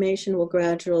information will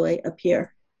gradually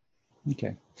appear.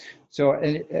 Okay. So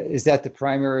is that the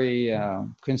primary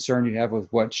concern you have with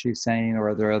what she's saying, or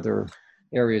are there other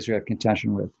areas you have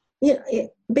contention with? Yeah,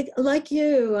 like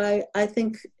you, I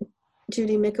think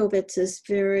Judy Mikovits is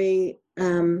very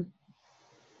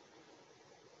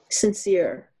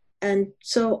sincere. And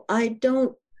so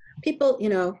people,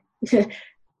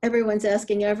 everyone's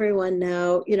asking everyone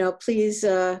now, please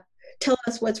tell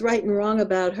us what's right and wrong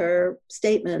about her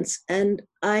statements. And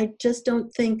I just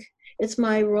don't think it's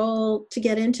my role to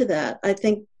get into that. I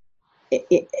think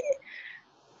the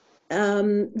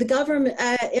government,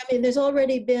 there's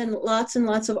already been lots and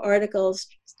lots of articles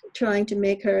trying to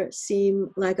make her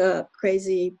seem like a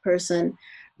crazy person.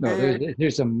 No,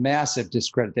 there's a massive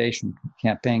discreditation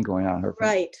campaign going on her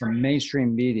from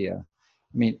mainstream media.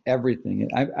 I mean, everything.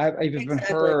 I've even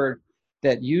heard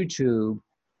that YouTube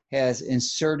has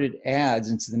inserted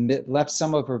ads left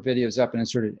some of her videos up and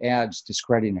inserted ads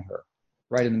discrediting her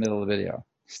right in the middle of the video.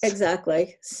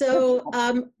 Exactly. So,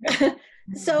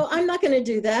 so I'm not going to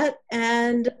do that.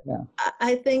 And yeah.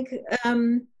 I think,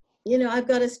 I've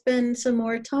got to spend some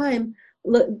more time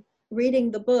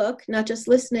reading the book, not just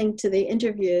listening to the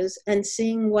interviews, and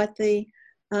seeing what the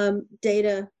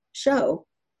data show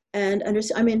and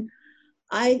understand. I mean,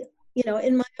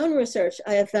 in my own research,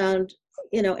 I have found,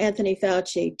 Anthony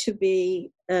Fauci to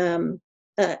be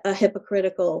a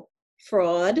hypocritical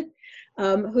fraud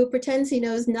who pretends he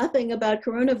knows nothing about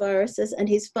coronaviruses, and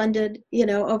he's funded,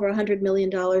 over $100 million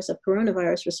of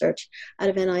coronavirus research out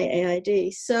of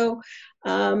NIAID. So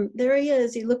there he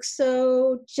is. He looks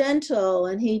so gentle,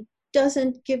 and he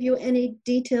doesn't give you any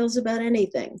details about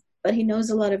anything, but he knows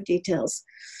a lot of details.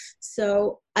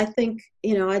 So I think,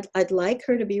 I'd like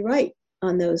her to be right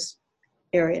on those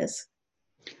areas.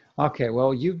 Okay,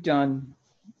 well, you've done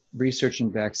research in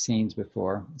vaccines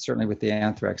before, certainly with the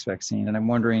anthrax vaccine, and I'm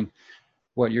wondering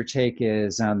what your take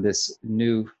is on this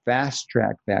new fast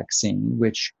track vaccine,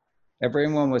 which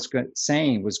everyone was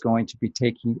saying was going to be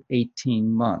taking 18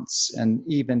 months. And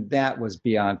even that was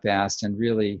beyond fast and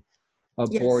really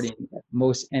aborting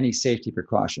any safety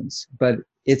precautions. But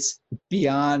it's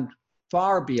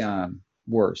far beyond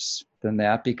worse than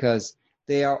that, because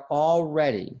they are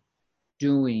already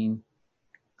doing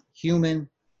human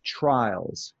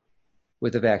trials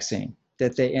with a vaccine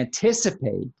that they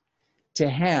anticipate to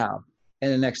have in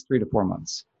the next 3 to 4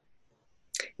 months.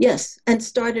 Yes, and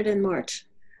started in March.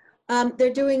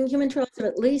 They're doing human trials of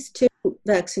at least 2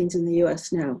 vaccines in the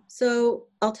U.S. now. So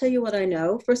I'll tell you what I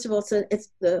know. First of all, it's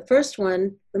the first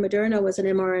one, the Moderna, was an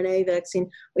mRNA vaccine.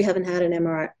 We haven't had an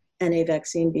mRNA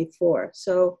vaccine before.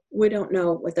 So we don't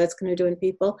know what that's going to do in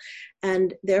people.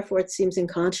 And therefore, it seems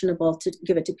unconscionable to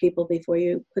give it to people before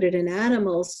you put it in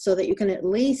animals, so that you can at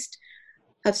least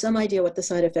have some idea what the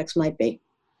side effects might be.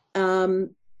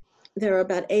 There are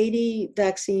about 80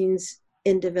 vaccines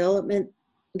in development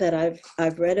that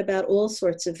I've read about, all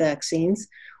sorts of vaccines.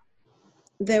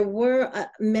 There were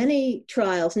many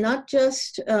trials, not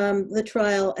just the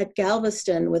trial at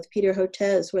Galveston with Peter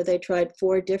Hotez, where they tried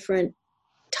 4 different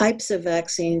types of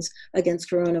vaccines against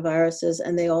coronaviruses,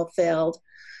 and they all failed.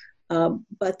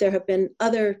 But there have been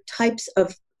other types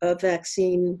of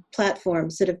vaccine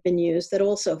platforms that have been used that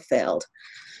also failed.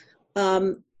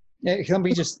 Can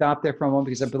we just stop there for a moment,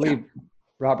 because I believe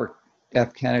Robert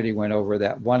F. Kennedy went over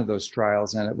that one of those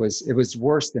trials, and it was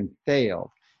worse than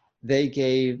failed. They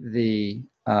gave the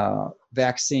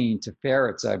vaccine to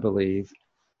ferrets, I believe,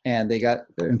 and they got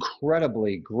an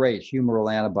incredibly great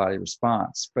humoral antibody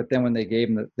response. But then when they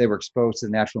gave them, they were exposed to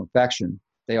the natural infection,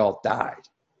 they all died.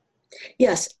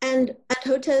 Yes, and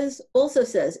Hotez also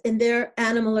says in their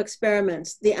animal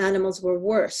experiments, the animals were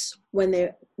worse when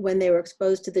they were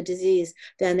exposed to the disease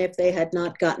than if they had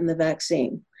not gotten the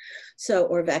vaccine,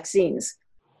 or vaccines.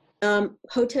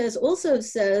 Hotez also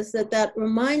says that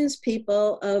reminds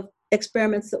people of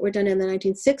experiments that were done in the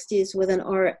 1960s with an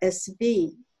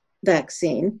RSV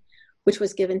vaccine, which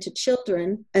was given to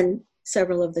children, and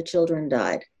several of the children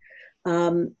died.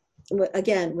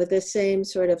 Again, with the same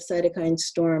sort of cytokine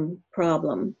storm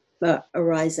problem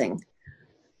arising.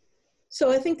 So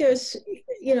I think there's,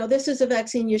 this is a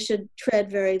vaccine you should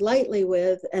tread very lightly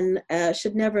with, and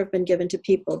should never have been given to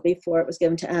people before it was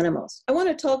given to animals. I want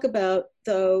to talk about,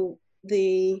 though,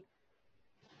 the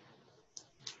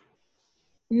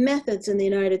methods in the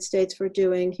United States for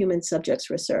doing human subjects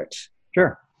research.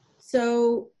 Sure.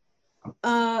 So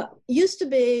used to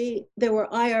be, there were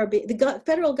IRB, the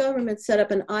federal government set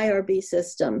up an IRB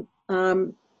system.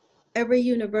 Every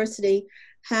university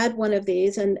had one of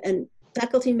these, and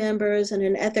faculty members and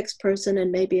an ethics person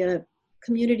and maybe a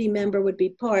community member would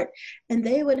be part, and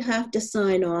they would have to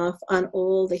sign off on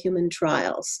all the human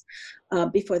trials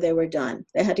before they were done.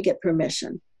 They had to get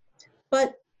permission.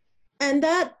 And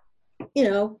that,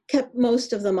 kept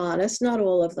most of them honest, not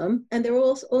all of them. And there were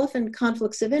also often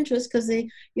conflicts of interest because the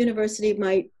university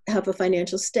might have a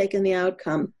financial stake in the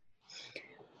outcome.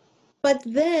 But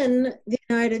then the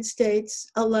United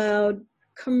States allowed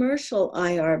commercial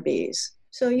IRBs.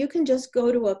 So you can just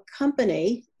go to a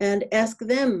company and ask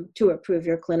them to approve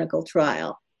your clinical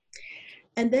trial.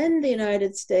 And then the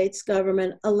United States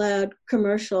government allowed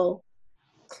commercial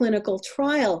clinical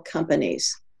trial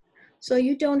companies. So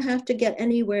you don't have to get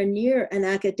anywhere near an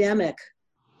academic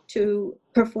to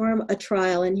perform a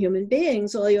trial in human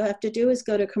beings. All you have to do is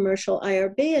go to commercial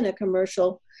IRB and a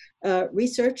commercial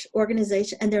research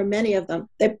organization, and there are many of them.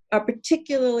 They are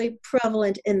particularly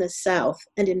prevalent in the South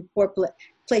and in poor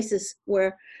places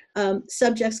where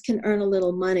subjects can earn a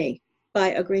little money by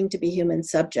agreeing to be human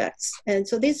subjects. And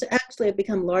so these actually have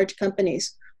become large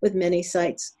companies with many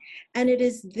sites. And it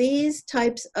is these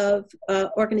types of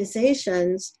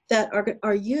organizations that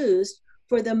are used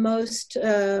for the most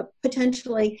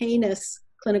potentially heinous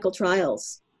clinical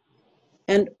trials.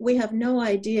 And we have no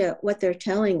idea what they're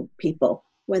telling people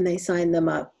when they sign them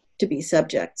up to be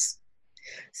subjects.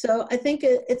 So I think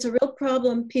it's a real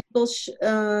problem. People,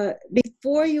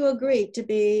 before you agree to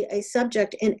be a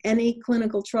subject in any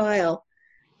clinical trial,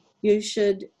 you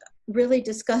should really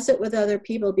discuss it with other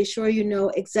people. Be sure you know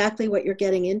exactly what you're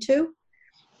getting into.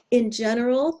 In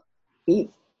general,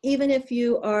 even if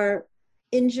you are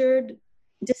injured,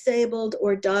 disabled,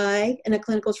 or die in a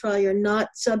clinical trial, you're not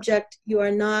subject, you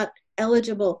are not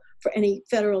eligible for any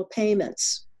federal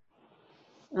payments.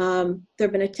 There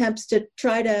have been attempts to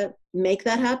try to make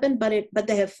that happen, but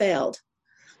they have failed.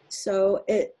 So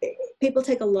people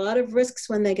take a lot of risks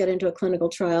when they get into a clinical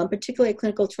trial, particularly a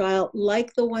clinical trial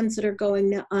like the ones that are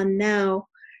going on now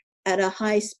at a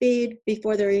high speed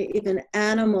before there are even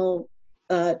animal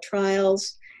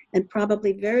trials, and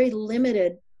probably very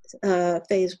limited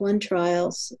phase 1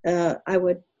 trials. I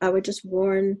would just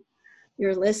warn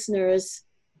your listeners,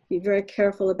 be very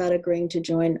careful about agreeing to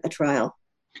join a trial.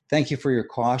 Thank you for your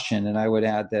caution. And I would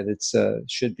add that it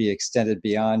should be extended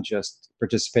beyond just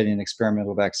participating in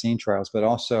experimental vaccine trials, but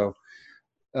also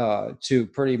to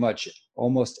pretty much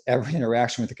almost every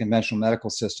interaction with the conventional medical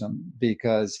system,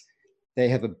 because they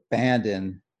have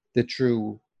abandoned the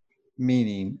true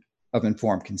meaning of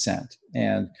informed consent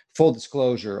and full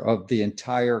disclosure of the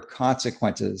entire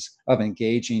consequences of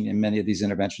engaging in many of these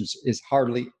interventions is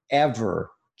hardly ever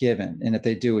given, and if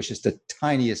they do, it's just the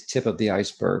tiniest tip of the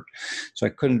iceberg. So I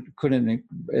couldn't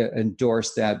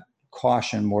endorse that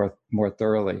caution more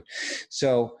thoroughly.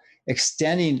 So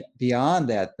extending beyond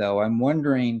that, though, I'm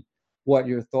wondering what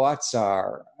your thoughts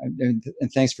are, and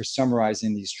thanks for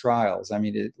summarizing these trials. I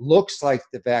mean, it looks like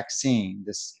the vaccine,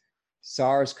 this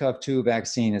SARS-CoV-2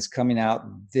 vaccine, is coming out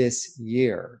this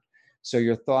year. So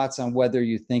your thoughts on whether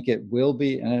you think it will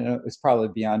be, and it's probably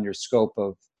beyond your scope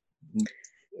of.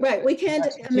 Right, we can't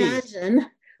imagine,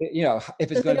 if it's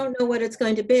because we don't know what it's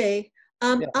going to be.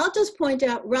 I'll just point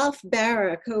out Ralph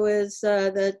Baric, who is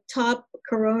the top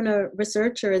corona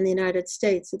researcher in the United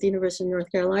States at the University of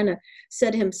North Carolina,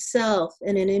 said himself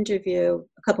in an interview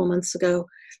a couple months ago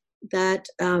that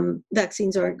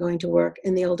vaccines aren't going to work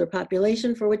in the older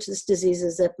population, for which this disease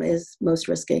is most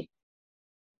risky.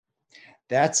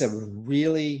 That's a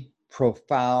really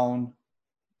profound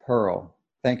pearl.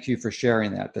 Thank you for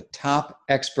sharing that. The top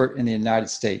expert in the United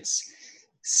States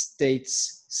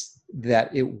states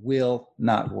that it will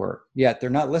not work. Yet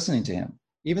they're not listening to him,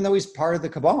 even though he's part of the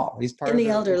cabal. He's part of the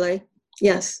elderly.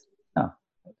 Yes. No.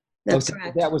 That's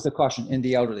correct. That was the caution, in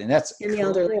the elderly. And that's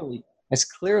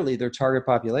clearly their target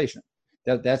population.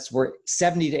 That's where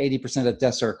 70 to 80% of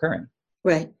deaths are occurring.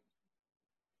 Right.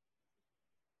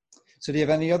 So do you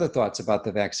have any other thoughts about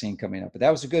the vaccine coming up? But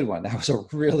that was a good one. That was a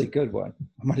really good one.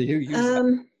 What do you use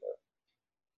that?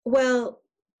 Well,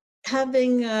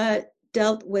 having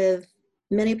dealt with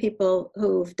many people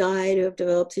who've died, who have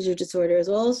developed seizure disorders,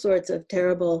 all sorts of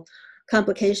terrible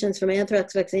complications from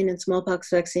anthrax vaccine and smallpox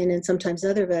vaccine and sometimes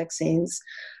other vaccines.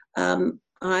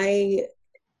 I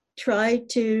try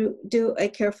to do a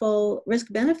careful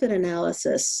risk-benefit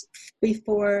analysis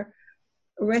before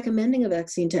recommending a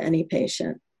vaccine to any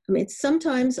patient. I mean,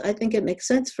 sometimes I think it makes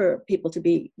sense for people to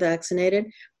be vaccinated,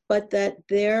 but that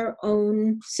their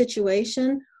own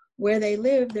situation, where they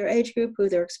live, their age group, who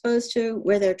they're exposed to,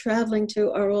 where they're traveling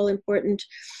to, are all important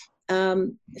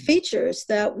features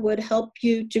that would help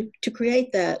you to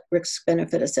create that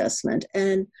risk-benefit assessment.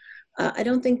 And I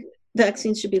don't think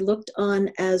vaccines should be looked on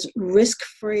as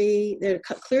risk-free. They're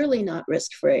clearly not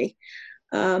risk-free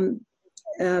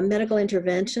medical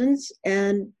interventions,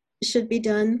 and should be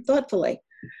done thoughtfully.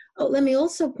 Oh, let me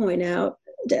also point out,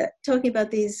 talking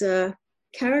about these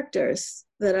characters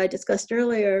that I discussed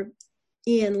earlier,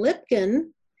 Ian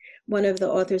Lipkin, one of the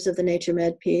authors of the Nature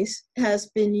Med piece, has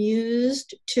been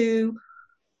used to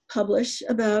publish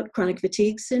about chronic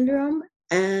fatigue syndrome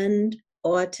and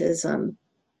autism.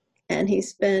 And he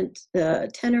spent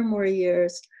 10 or more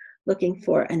years looking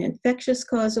for an infectious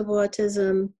cause of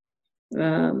autism,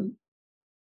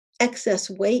 excess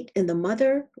weight in the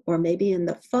mother or maybe in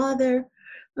the father,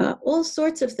 all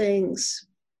sorts of things,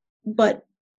 but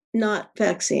not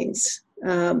vaccines.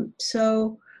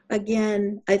 So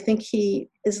again, I think he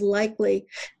is likely,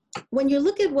 when you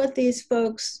look at what these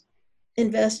folks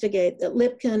investigate, that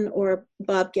Lipkin or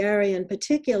Bob Gary in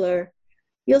particular,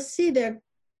 you'll see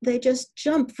they just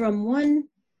jump from one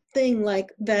thing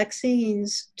like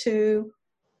vaccines to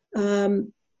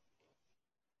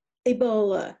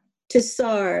Ebola, to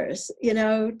SARS,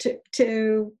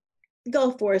 to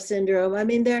Gulf War syndrome. I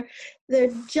mean, they're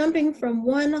jumping from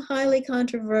one highly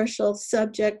controversial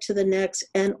subject to the next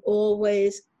and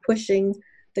always pushing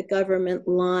the government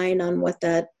line on what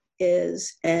that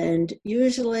is, and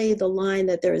usually the line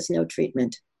that there is no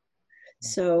treatment.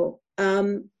 So,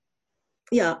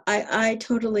 yeah, I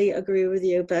totally agree with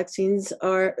you. Vaccines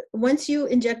are, once you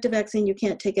inject a vaccine, you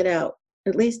can't take it out.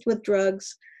 At least with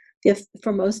drugs,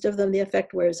 for most of them, the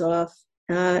effect wears off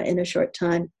in a short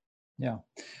time. Yeah.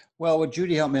 Well, what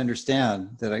Judy helped me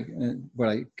understand, what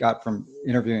I got from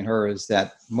interviewing her, is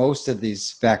that most of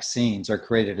these vaccines are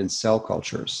created in cell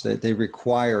cultures. They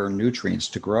require nutrients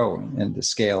to grow and to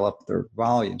scale up their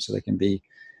volume so they can be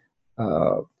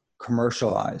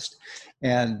commercialized.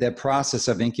 And the process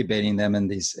of incubating them in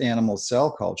these animal cell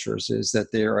cultures is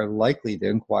that they are likely to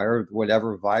acquire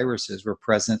whatever viruses were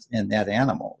present in that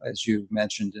animal, as you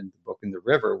mentioned in the book In the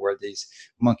River, where these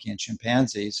monkey and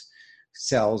chimpanzees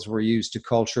cells were used to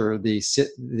culture the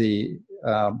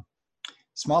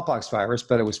smallpox virus,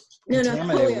 but it was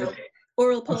contaminated polio. with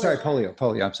Oral polio.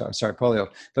 Polio. I'm sorry, polio.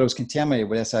 But it was contaminated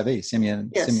with SIV,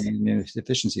 simian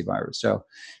immunodeficiency virus. So,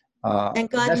 and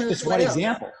God that's knows just what one else.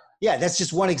 example. Yeah, that's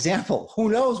just one example. Who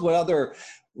knows what other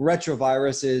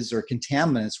retroviruses or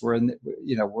contaminants were in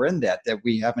that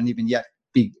we haven't even yet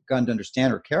begun to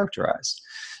understand or characterize.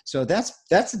 So that's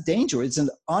a danger. It's an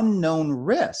unknown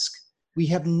risk. We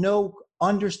have no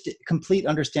complete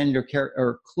understanding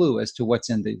or clue as to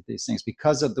what's in these things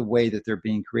because of the way that they're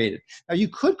being created. Now, you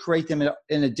could create them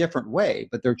in a different way,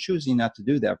 but they're choosing not to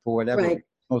do that for whatever,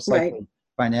 most likely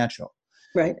financial.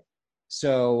 Right.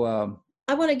 So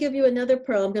I want to give you another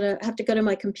pearl. I'm going to have to go to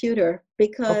my computer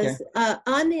because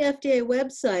on the FDA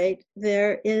website,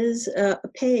 there is a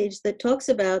page that talks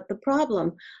about the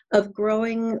problem of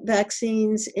growing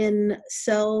vaccines in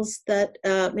cells that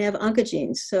may have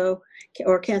oncogenes,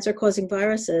 or cancer-causing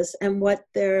viruses, and what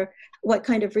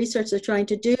kind of research they're trying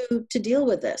to do to deal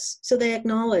with this. So they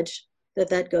acknowledge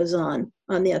that goes on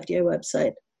the FDA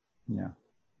website. Yeah,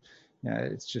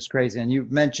 it's just crazy. And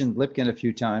you've mentioned Lipkin a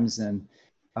few times, and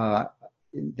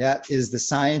that is the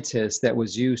scientist that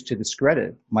was used to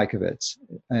discredit Mikovits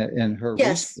in her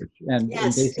research and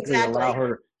basically allow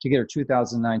her to get her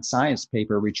 2009 science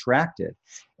paper retracted.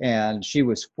 And she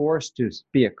was forced to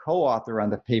be a co-author on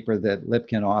the paper that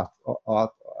Lipkin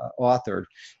authored,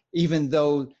 even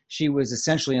though she was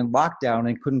essentially in lockdown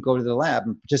and couldn't go to the lab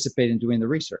and participate in doing the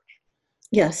research.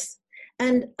 Yes.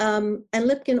 And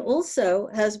Lipkin also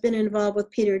has been involved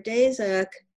with Peter Daszak.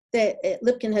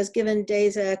 Lipkin has given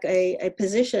Daszak a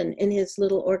position in his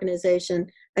little organization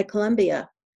at Columbia.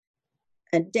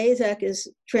 And Daszak is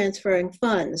transferring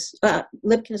funds.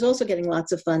 Lipkin is also getting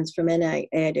lots of funds from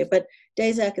NIAID, but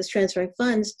Daszak is transferring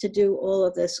funds to do all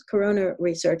of this corona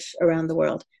research around the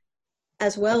world,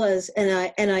 as well as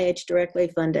NIH directly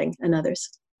funding and others.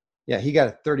 Yeah, he got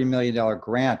a $30 million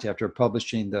grant after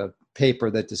publishing the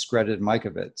paper that discredited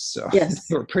Mikovits. So they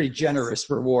were a pretty generous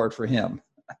reward for him.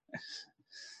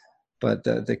 but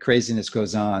the craziness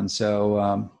goes on.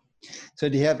 So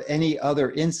do you have any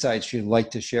other insights you'd like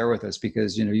to share with us?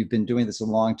 Because, you've been doing this a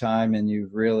long time, and you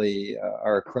really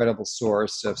are a credible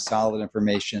source of solid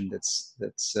information that's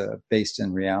based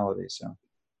in reality. So,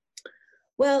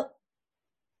 Well,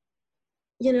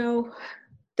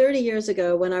 30 years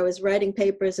ago, when I was writing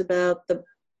papers about the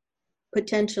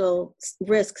potential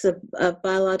risks of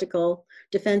biological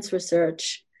defense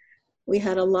research, we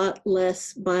had a lot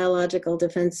less biological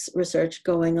defense research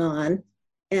going on,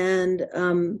 and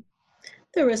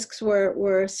the risks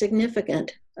were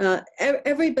significant.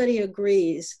 Everybody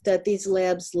agrees that these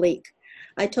labs leak.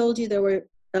 I told you there were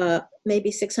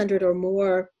maybe 600 or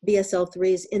more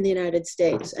BSL-3s in the United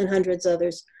States and hundreds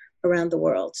others around the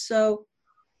world. So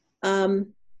let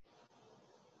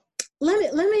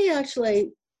me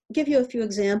actually give you a few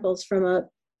examples from a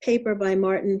paper by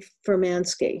Martin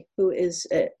Furmansky, who is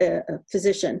a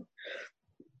physician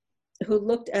who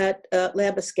looked at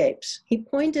lab escapes. He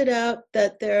pointed out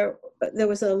that there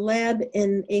was a lab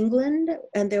in England,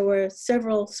 and there were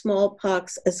several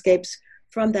smallpox escapes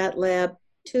from that lab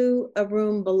to a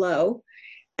room below,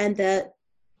 and that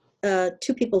 2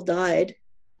 people died.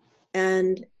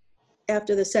 And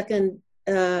after the second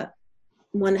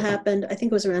one happened, I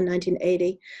think it was around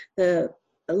 1980, the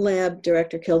lab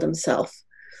director killed himself.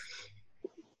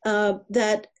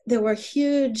 That there were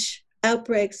huge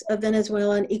outbreaks of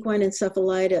Venezuelan equine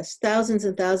encephalitis, thousands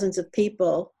and thousands of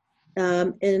people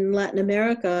in Latin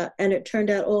America, and it turned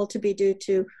out all to be due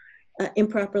to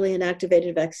improperly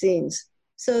inactivated vaccines.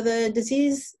 So the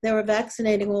disease they were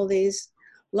vaccinating all these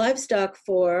livestock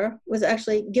for was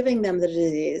actually giving them the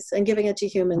disease and giving it to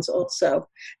humans also,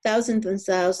 thousands and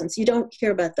thousands. You don't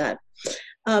hear about that.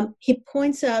 He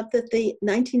points out that the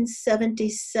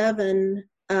 1977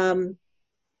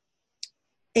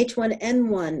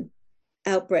 H1N1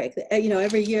 outbreak.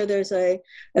 Every year there's a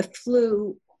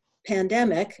flu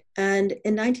pandemic, and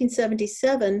in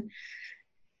 1977,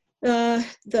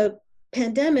 the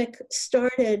pandemic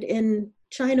started in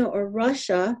China or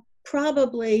Russia,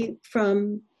 probably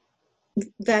from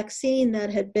vaccine that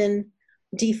had been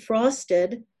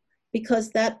defrosted, because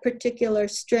that particular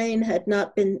strain had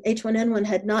not been, H1N1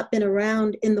 had not been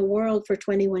around in the world for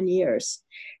 21 years.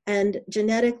 And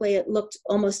genetically, it looked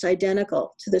almost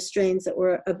identical to the strains that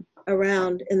were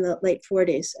around in the late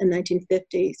 40s and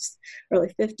 1950s,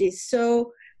 early 50s.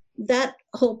 So that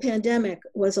whole pandemic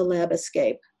was a lab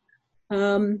escape.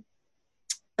 Is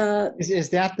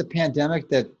that the pandemic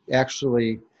that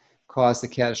actually caused the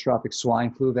catastrophic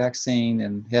swine flu vaccine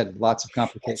and had lots of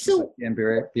complications like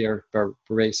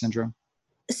Guillain-Barré syndrome?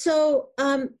 So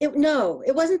no,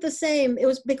 it wasn't the same. It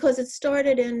was because it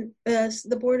started in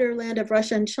the borderland of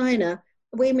Russia and China.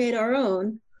 We made our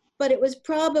own, but it was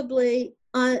probably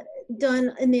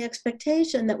done in the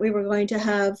expectation that we were going to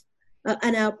have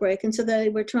an outbreak. And so they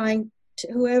were trying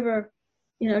to, whoever,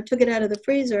 took it out of the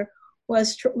freezer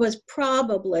was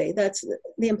probably, that's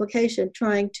the implication,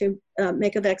 trying to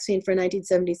make a vaccine for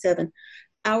 1977.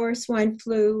 Our swine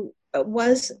flu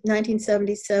was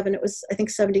 1977. It was, I think,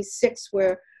 76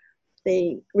 where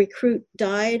the recruit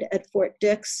died at Fort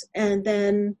Dix. And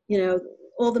then,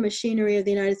 all the machinery of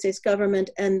the United States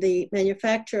government and the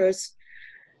manufacturers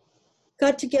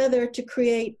got together to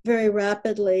create very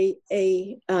rapidly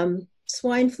a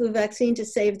swine flu vaccine to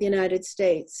save the United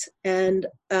States. And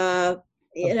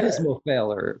abysmal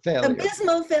failure.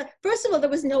 Abysmal failure. First of all, there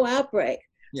was no outbreak.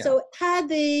 Yeah. So had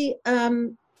the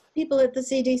people at the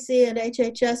CDC and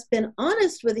HHS been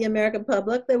honest with the American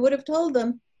public, they would have told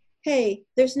them, hey,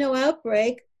 there's no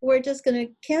outbreak. We're just going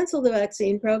to cancel the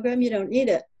vaccine program. You don't need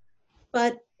it.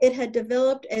 But it had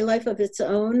developed a life of its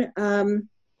own.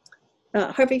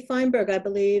 Harvey Feinberg, I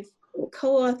believe,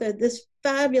 co-authored this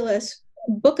fabulous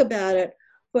book about it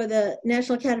for the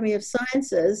National Academy of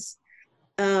Sciences,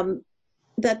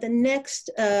 that the next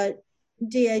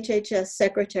DHHS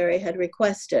secretary had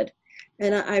requested.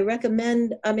 And I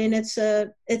recommend, it's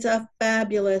a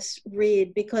fabulous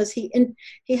read, because he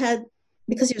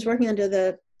was working under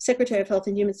the Secretary of Health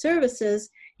and Human Services,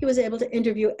 he was able to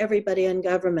interview everybody in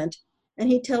government. And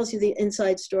he tells you the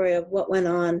inside story of what went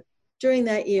on during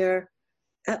that year,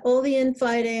 all the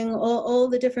infighting, all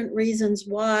the different reasons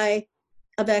why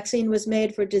a vaccine was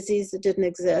made for a disease that didn't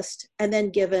exist, and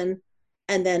then given,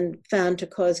 and then found to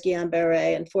cause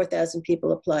Guillain-Barré, and 4,000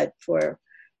 people applied for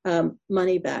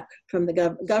money back from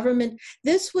the government.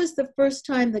 This was the first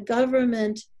time the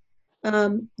government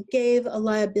gave a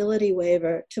liability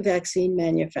waiver to vaccine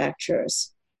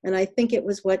manufacturers. And I think it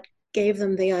was what gave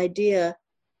them the idea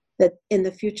that in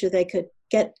the future they could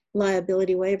get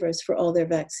liability waivers for all their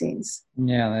vaccines.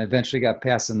 Yeah, and it eventually got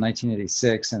passed in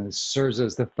 1986, and it serves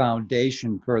as the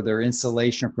foundation for their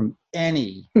insulation from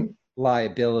any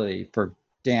liability for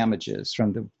damages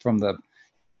from the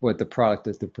what the product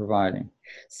that they're providing.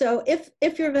 So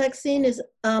if your vaccine is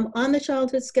on the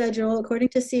childhood schedule, according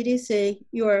to CDC,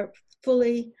 you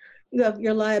have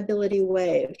your liability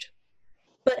waived.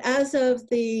 But as of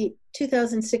the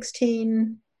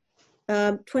 2016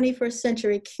 21st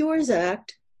Century Cures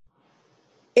Act,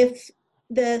 if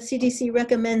the CDC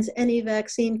recommends any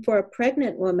vaccine for a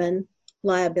pregnant woman,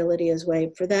 liability is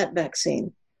waived for that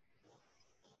vaccine.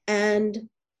 And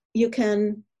you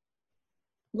can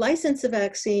license a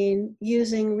vaccine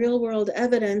using real-world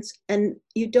evidence, and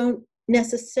you don't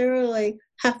necessarily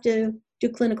have to do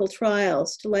clinical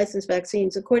trials to license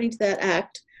vaccines, according to that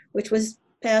act, which was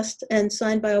passed and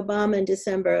signed by Obama in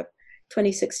December of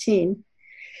 2016.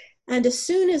 And as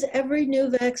soon as every new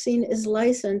vaccine is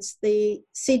licensed, the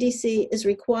CDC is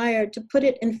required to put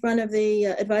it in front of the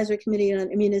Advisory Committee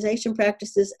on Immunization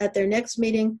Practices at their next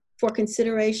meeting for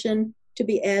consideration to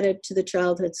be added to the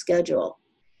childhood schedule.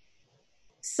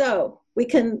 So we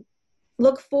can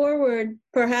look forward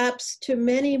perhaps to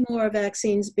many more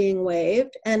vaccines being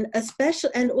waived, and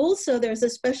also there's a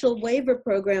special waiver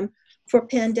program for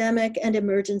pandemic and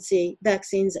emergency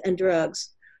vaccines and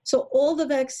drugs. So all the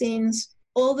vaccines,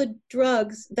 all the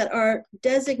drugs that are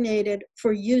designated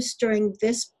for use during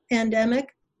this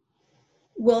pandemic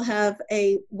will have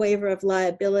a waiver of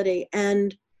liability.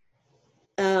 And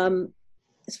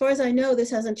as far as I know, this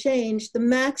hasn't changed. The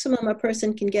maximum a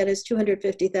person can get is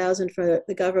 $250,000 for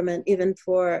the government, even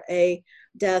for a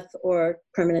death or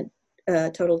permanent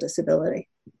total disability.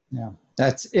 Yeah,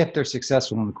 that's if they're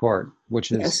successful in the court,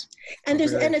 which is yes. And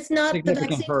it's not the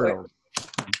vaccine hurdle. court.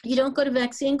 You don't go to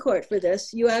vaccine court for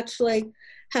this. You actually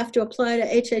have to apply to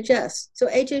HHS. So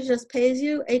HHS pays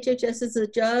you. HHS is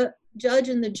the judge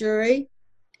and the jury,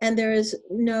 and there is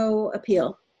no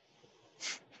appeal.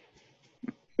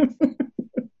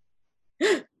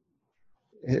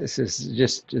 This is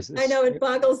just I know, it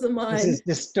boggles the mind. This is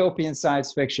dystopian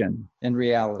science fiction in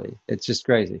reality. It's just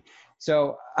crazy.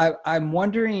 So I'm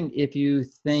wondering if you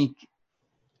think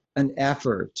an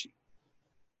effort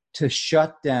to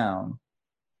shut down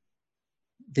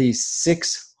these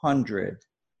 600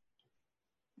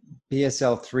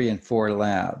 BSL 3 and 4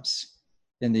 labs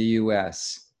in the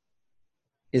US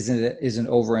is an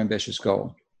overambitious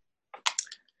goal.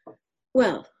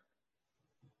 Well,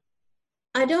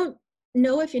 I don't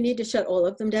know if you need to shut all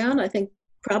of them down. I think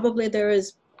probably there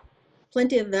is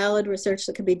plenty of valid research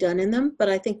that could be done in them, but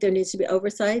I think there needs to be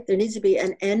oversight. There needs to be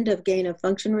an end of gain of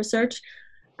function research.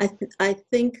 I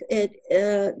think it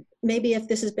maybe if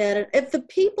this is bad, if the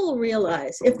people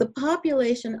realize, if the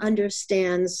population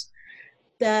understands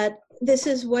that this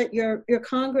is what your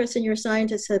Congress and your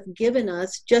scientists have given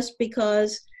us just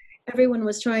because everyone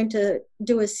was trying to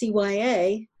do a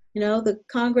CYA, the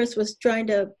Congress was trying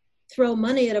to throw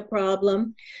money at a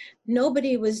problem.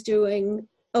 Nobody was doing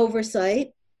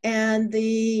oversight. And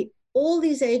all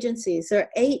these agencies, there are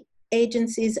 8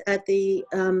 agencies at the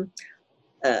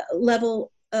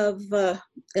level of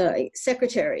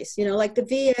secretaries, like the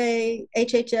VA,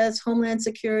 HHS, Homeland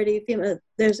Security, FEMA.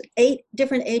 There's 8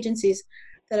 different agencies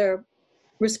that are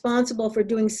responsible for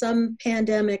doing some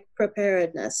pandemic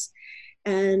preparedness,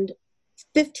 and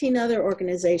 15 other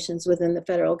organizations within the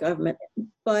federal government.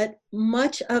 But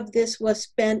much of this was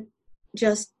spent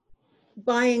just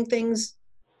buying things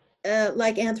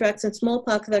like anthrax and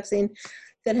smallpox vaccine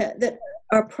that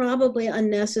are probably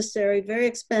unnecessary, very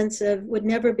expensive, would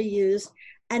never be used,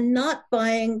 and not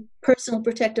buying personal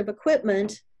protective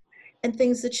equipment and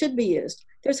things that should be used.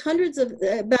 There's hundreds of,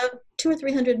 about $200 or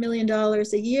 $300 million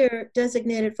a year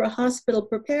designated for hospital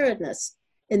preparedness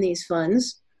in these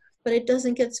funds, but it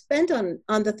doesn't get spent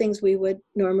on the things we would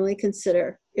normally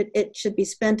consider it should be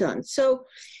spent on. So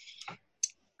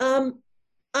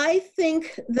I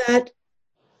think that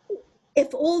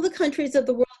if all the countries of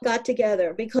the world got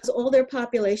together, because all their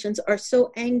populations are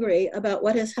so angry about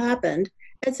what has happened,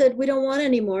 and said, we don't want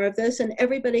any more of this, and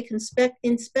everybody can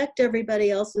inspect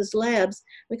everybody else's labs,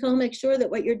 we can all make sure that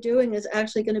what you're doing is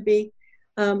actually going to be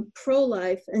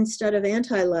pro-life instead of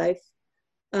anti-life,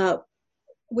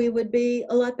 we would be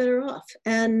a lot better off.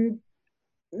 And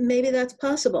maybe that's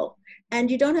possible.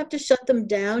 And you don't have to shut them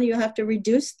down. You have to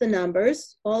reduce the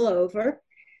numbers all over.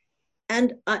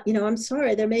 And I'm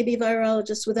sorry, there may be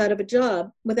virologists without a job,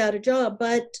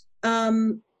 but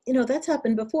that's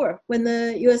happened before. When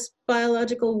the U.S.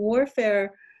 Biological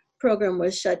Warfare Program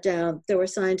was shut down, there were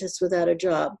scientists without a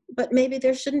job. But maybe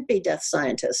there shouldn't be death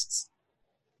scientists.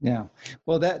 Yeah.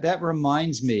 Well, that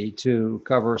reminds me to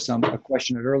cover an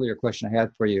earlier question I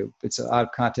had for you. It's out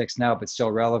of context now, but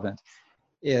still relevant.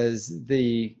 Is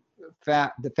the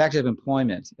fact of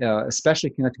employment, especially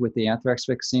connected with the anthrax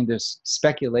vaccine. There's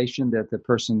speculation that the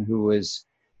person who was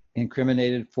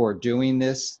incriminated for doing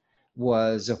this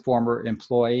was a former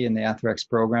employee in the anthrax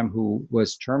program who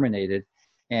was terminated,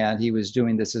 and he was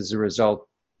doing this as a result,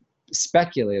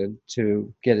 speculated,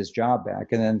 to get his job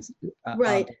back. And then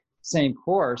Right. same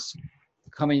course,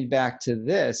 coming back to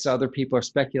this, other people are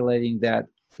speculating that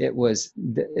it was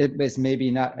maybe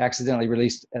not accidentally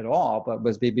released at all, but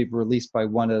was maybe released by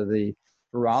one of the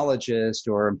virologists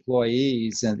or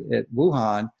employees at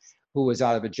Wuhan who was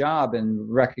out of a job,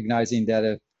 and recognizing that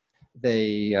if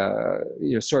they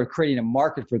sort of creating a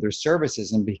market for their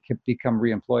services and become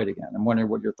reemployed again. I'm wondering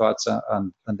what your thoughts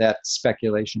on that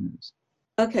speculation is.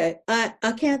 Okay,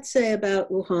 I can't say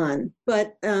about Wuhan,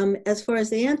 but as far as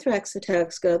the anthrax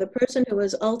attacks go, the person who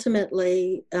was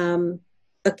ultimately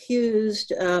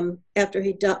accused after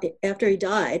he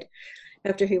died,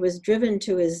 after he was driven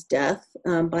to his death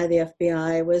by the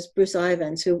FBI, was Bruce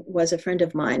Ivins, who was a friend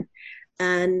of mine,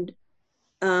 and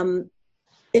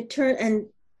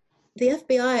the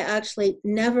FBI actually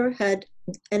never had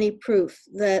any proof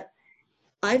that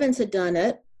Ivins had done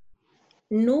it,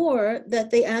 nor that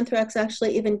the anthrax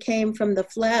actually even came from the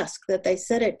flask that they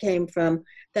said it came from,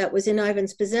 that was in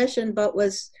Ivins' possession, but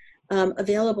was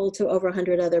available to over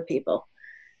 100 other people.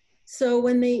 So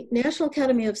when the National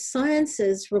Academy of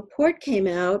Sciences report came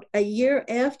out a year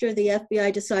after the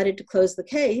FBI decided to close the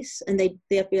case, and the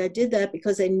FBI did that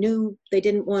because they knew they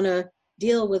didn't want to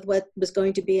deal with what was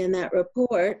going to be in that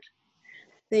report,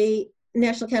 the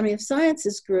National Academy of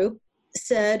Sciences group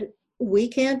said, we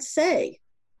can't say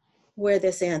where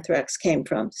this anthrax came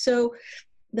from. So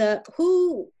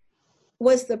who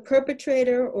was the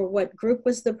perpetrator, or what group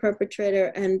was the perpetrator?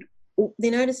 And the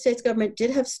United States government did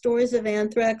have stories of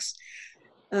anthrax.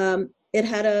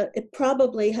 It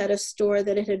probably had a store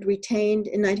that it had retained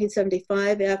in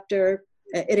 1975 after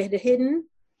it had hidden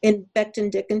in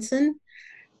Becton Dickinson.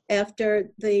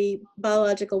 After the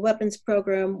biological weapons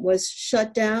program was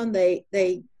shut down, they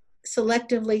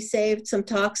selectively saved some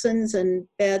toxins and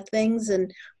bad things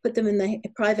and put them in the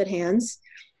private hands.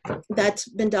 That's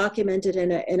been documented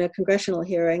in a congressional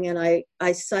hearing, and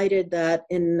I cited that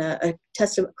in a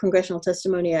congressional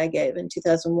testimony I gave in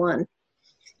 2001.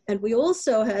 And we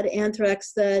also had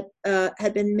anthrax that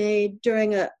had been made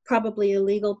during a probably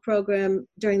illegal program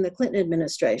during the Clinton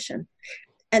administration.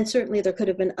 And certainly there could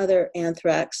have been other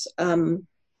anthrax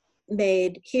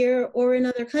made here or in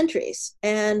other countries.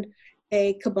 And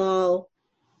a cabal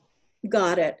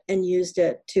got it and used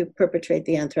it to perpetrate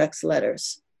the anthrax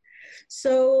letters.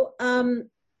 So,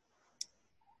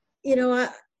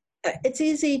 it's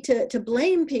easy to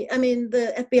blame people. I mean,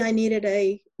 the FBI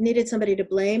needed somebody to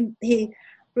blame.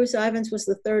 Bruce Ivins was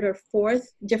the third or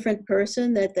fourth different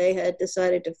person that they had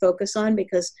decided to focus on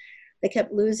because they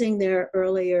kept losing their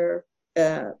earlier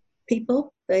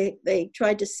people. They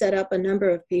tried to set up a number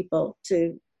of people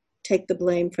to take the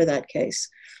blame for that case.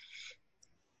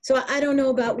 So I don't know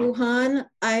about Wuhan.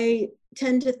 I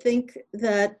tend to think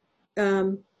that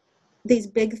these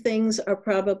big things are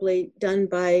probably done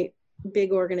by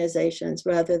big organizations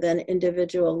rather than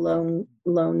individual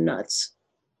lone nuts.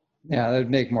 Yeah, that would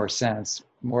make more sense.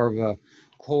 More of a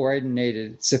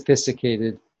coordinated,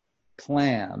 sophisticated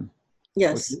plan.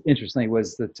 Yes. Which, interestingly,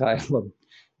 was the title of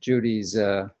Judy's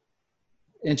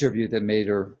interview that made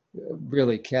her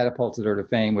really catapulted her to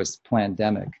fame, was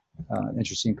Plandemic.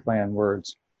 Interesting play on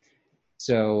words.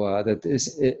 So that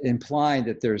is implying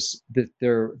that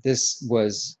this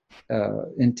was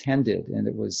intended, and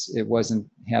it wasn't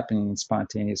happening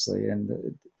spontaneously.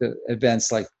 And the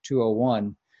events like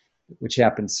 201, which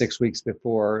happened 6 weeks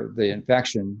before the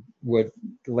infection, would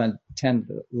tend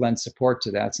to lend support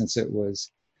to that, since it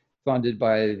was funded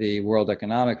by the World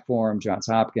Economic Forum, Johns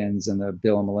Hopkins, and the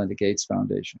Bill and Melinda Gates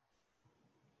Foundation.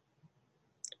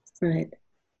 Right.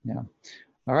 Yeah.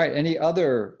 All right. Any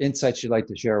other insights you'd like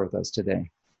to share with us today?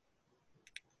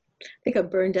 I think I'm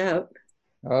burned out.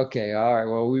 Okay. All right.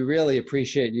 Well, we really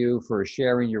appreciate you for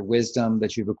sharing your wisdom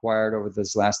that you've acquired over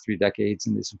this last 3 decades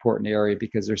in this important area,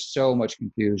 because there's so much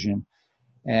confusion.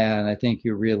 And I think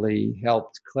you really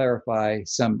helped clarify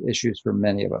some issues for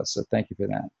many of us. So thank you for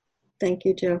that. Thank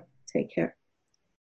you, Joe. Take care.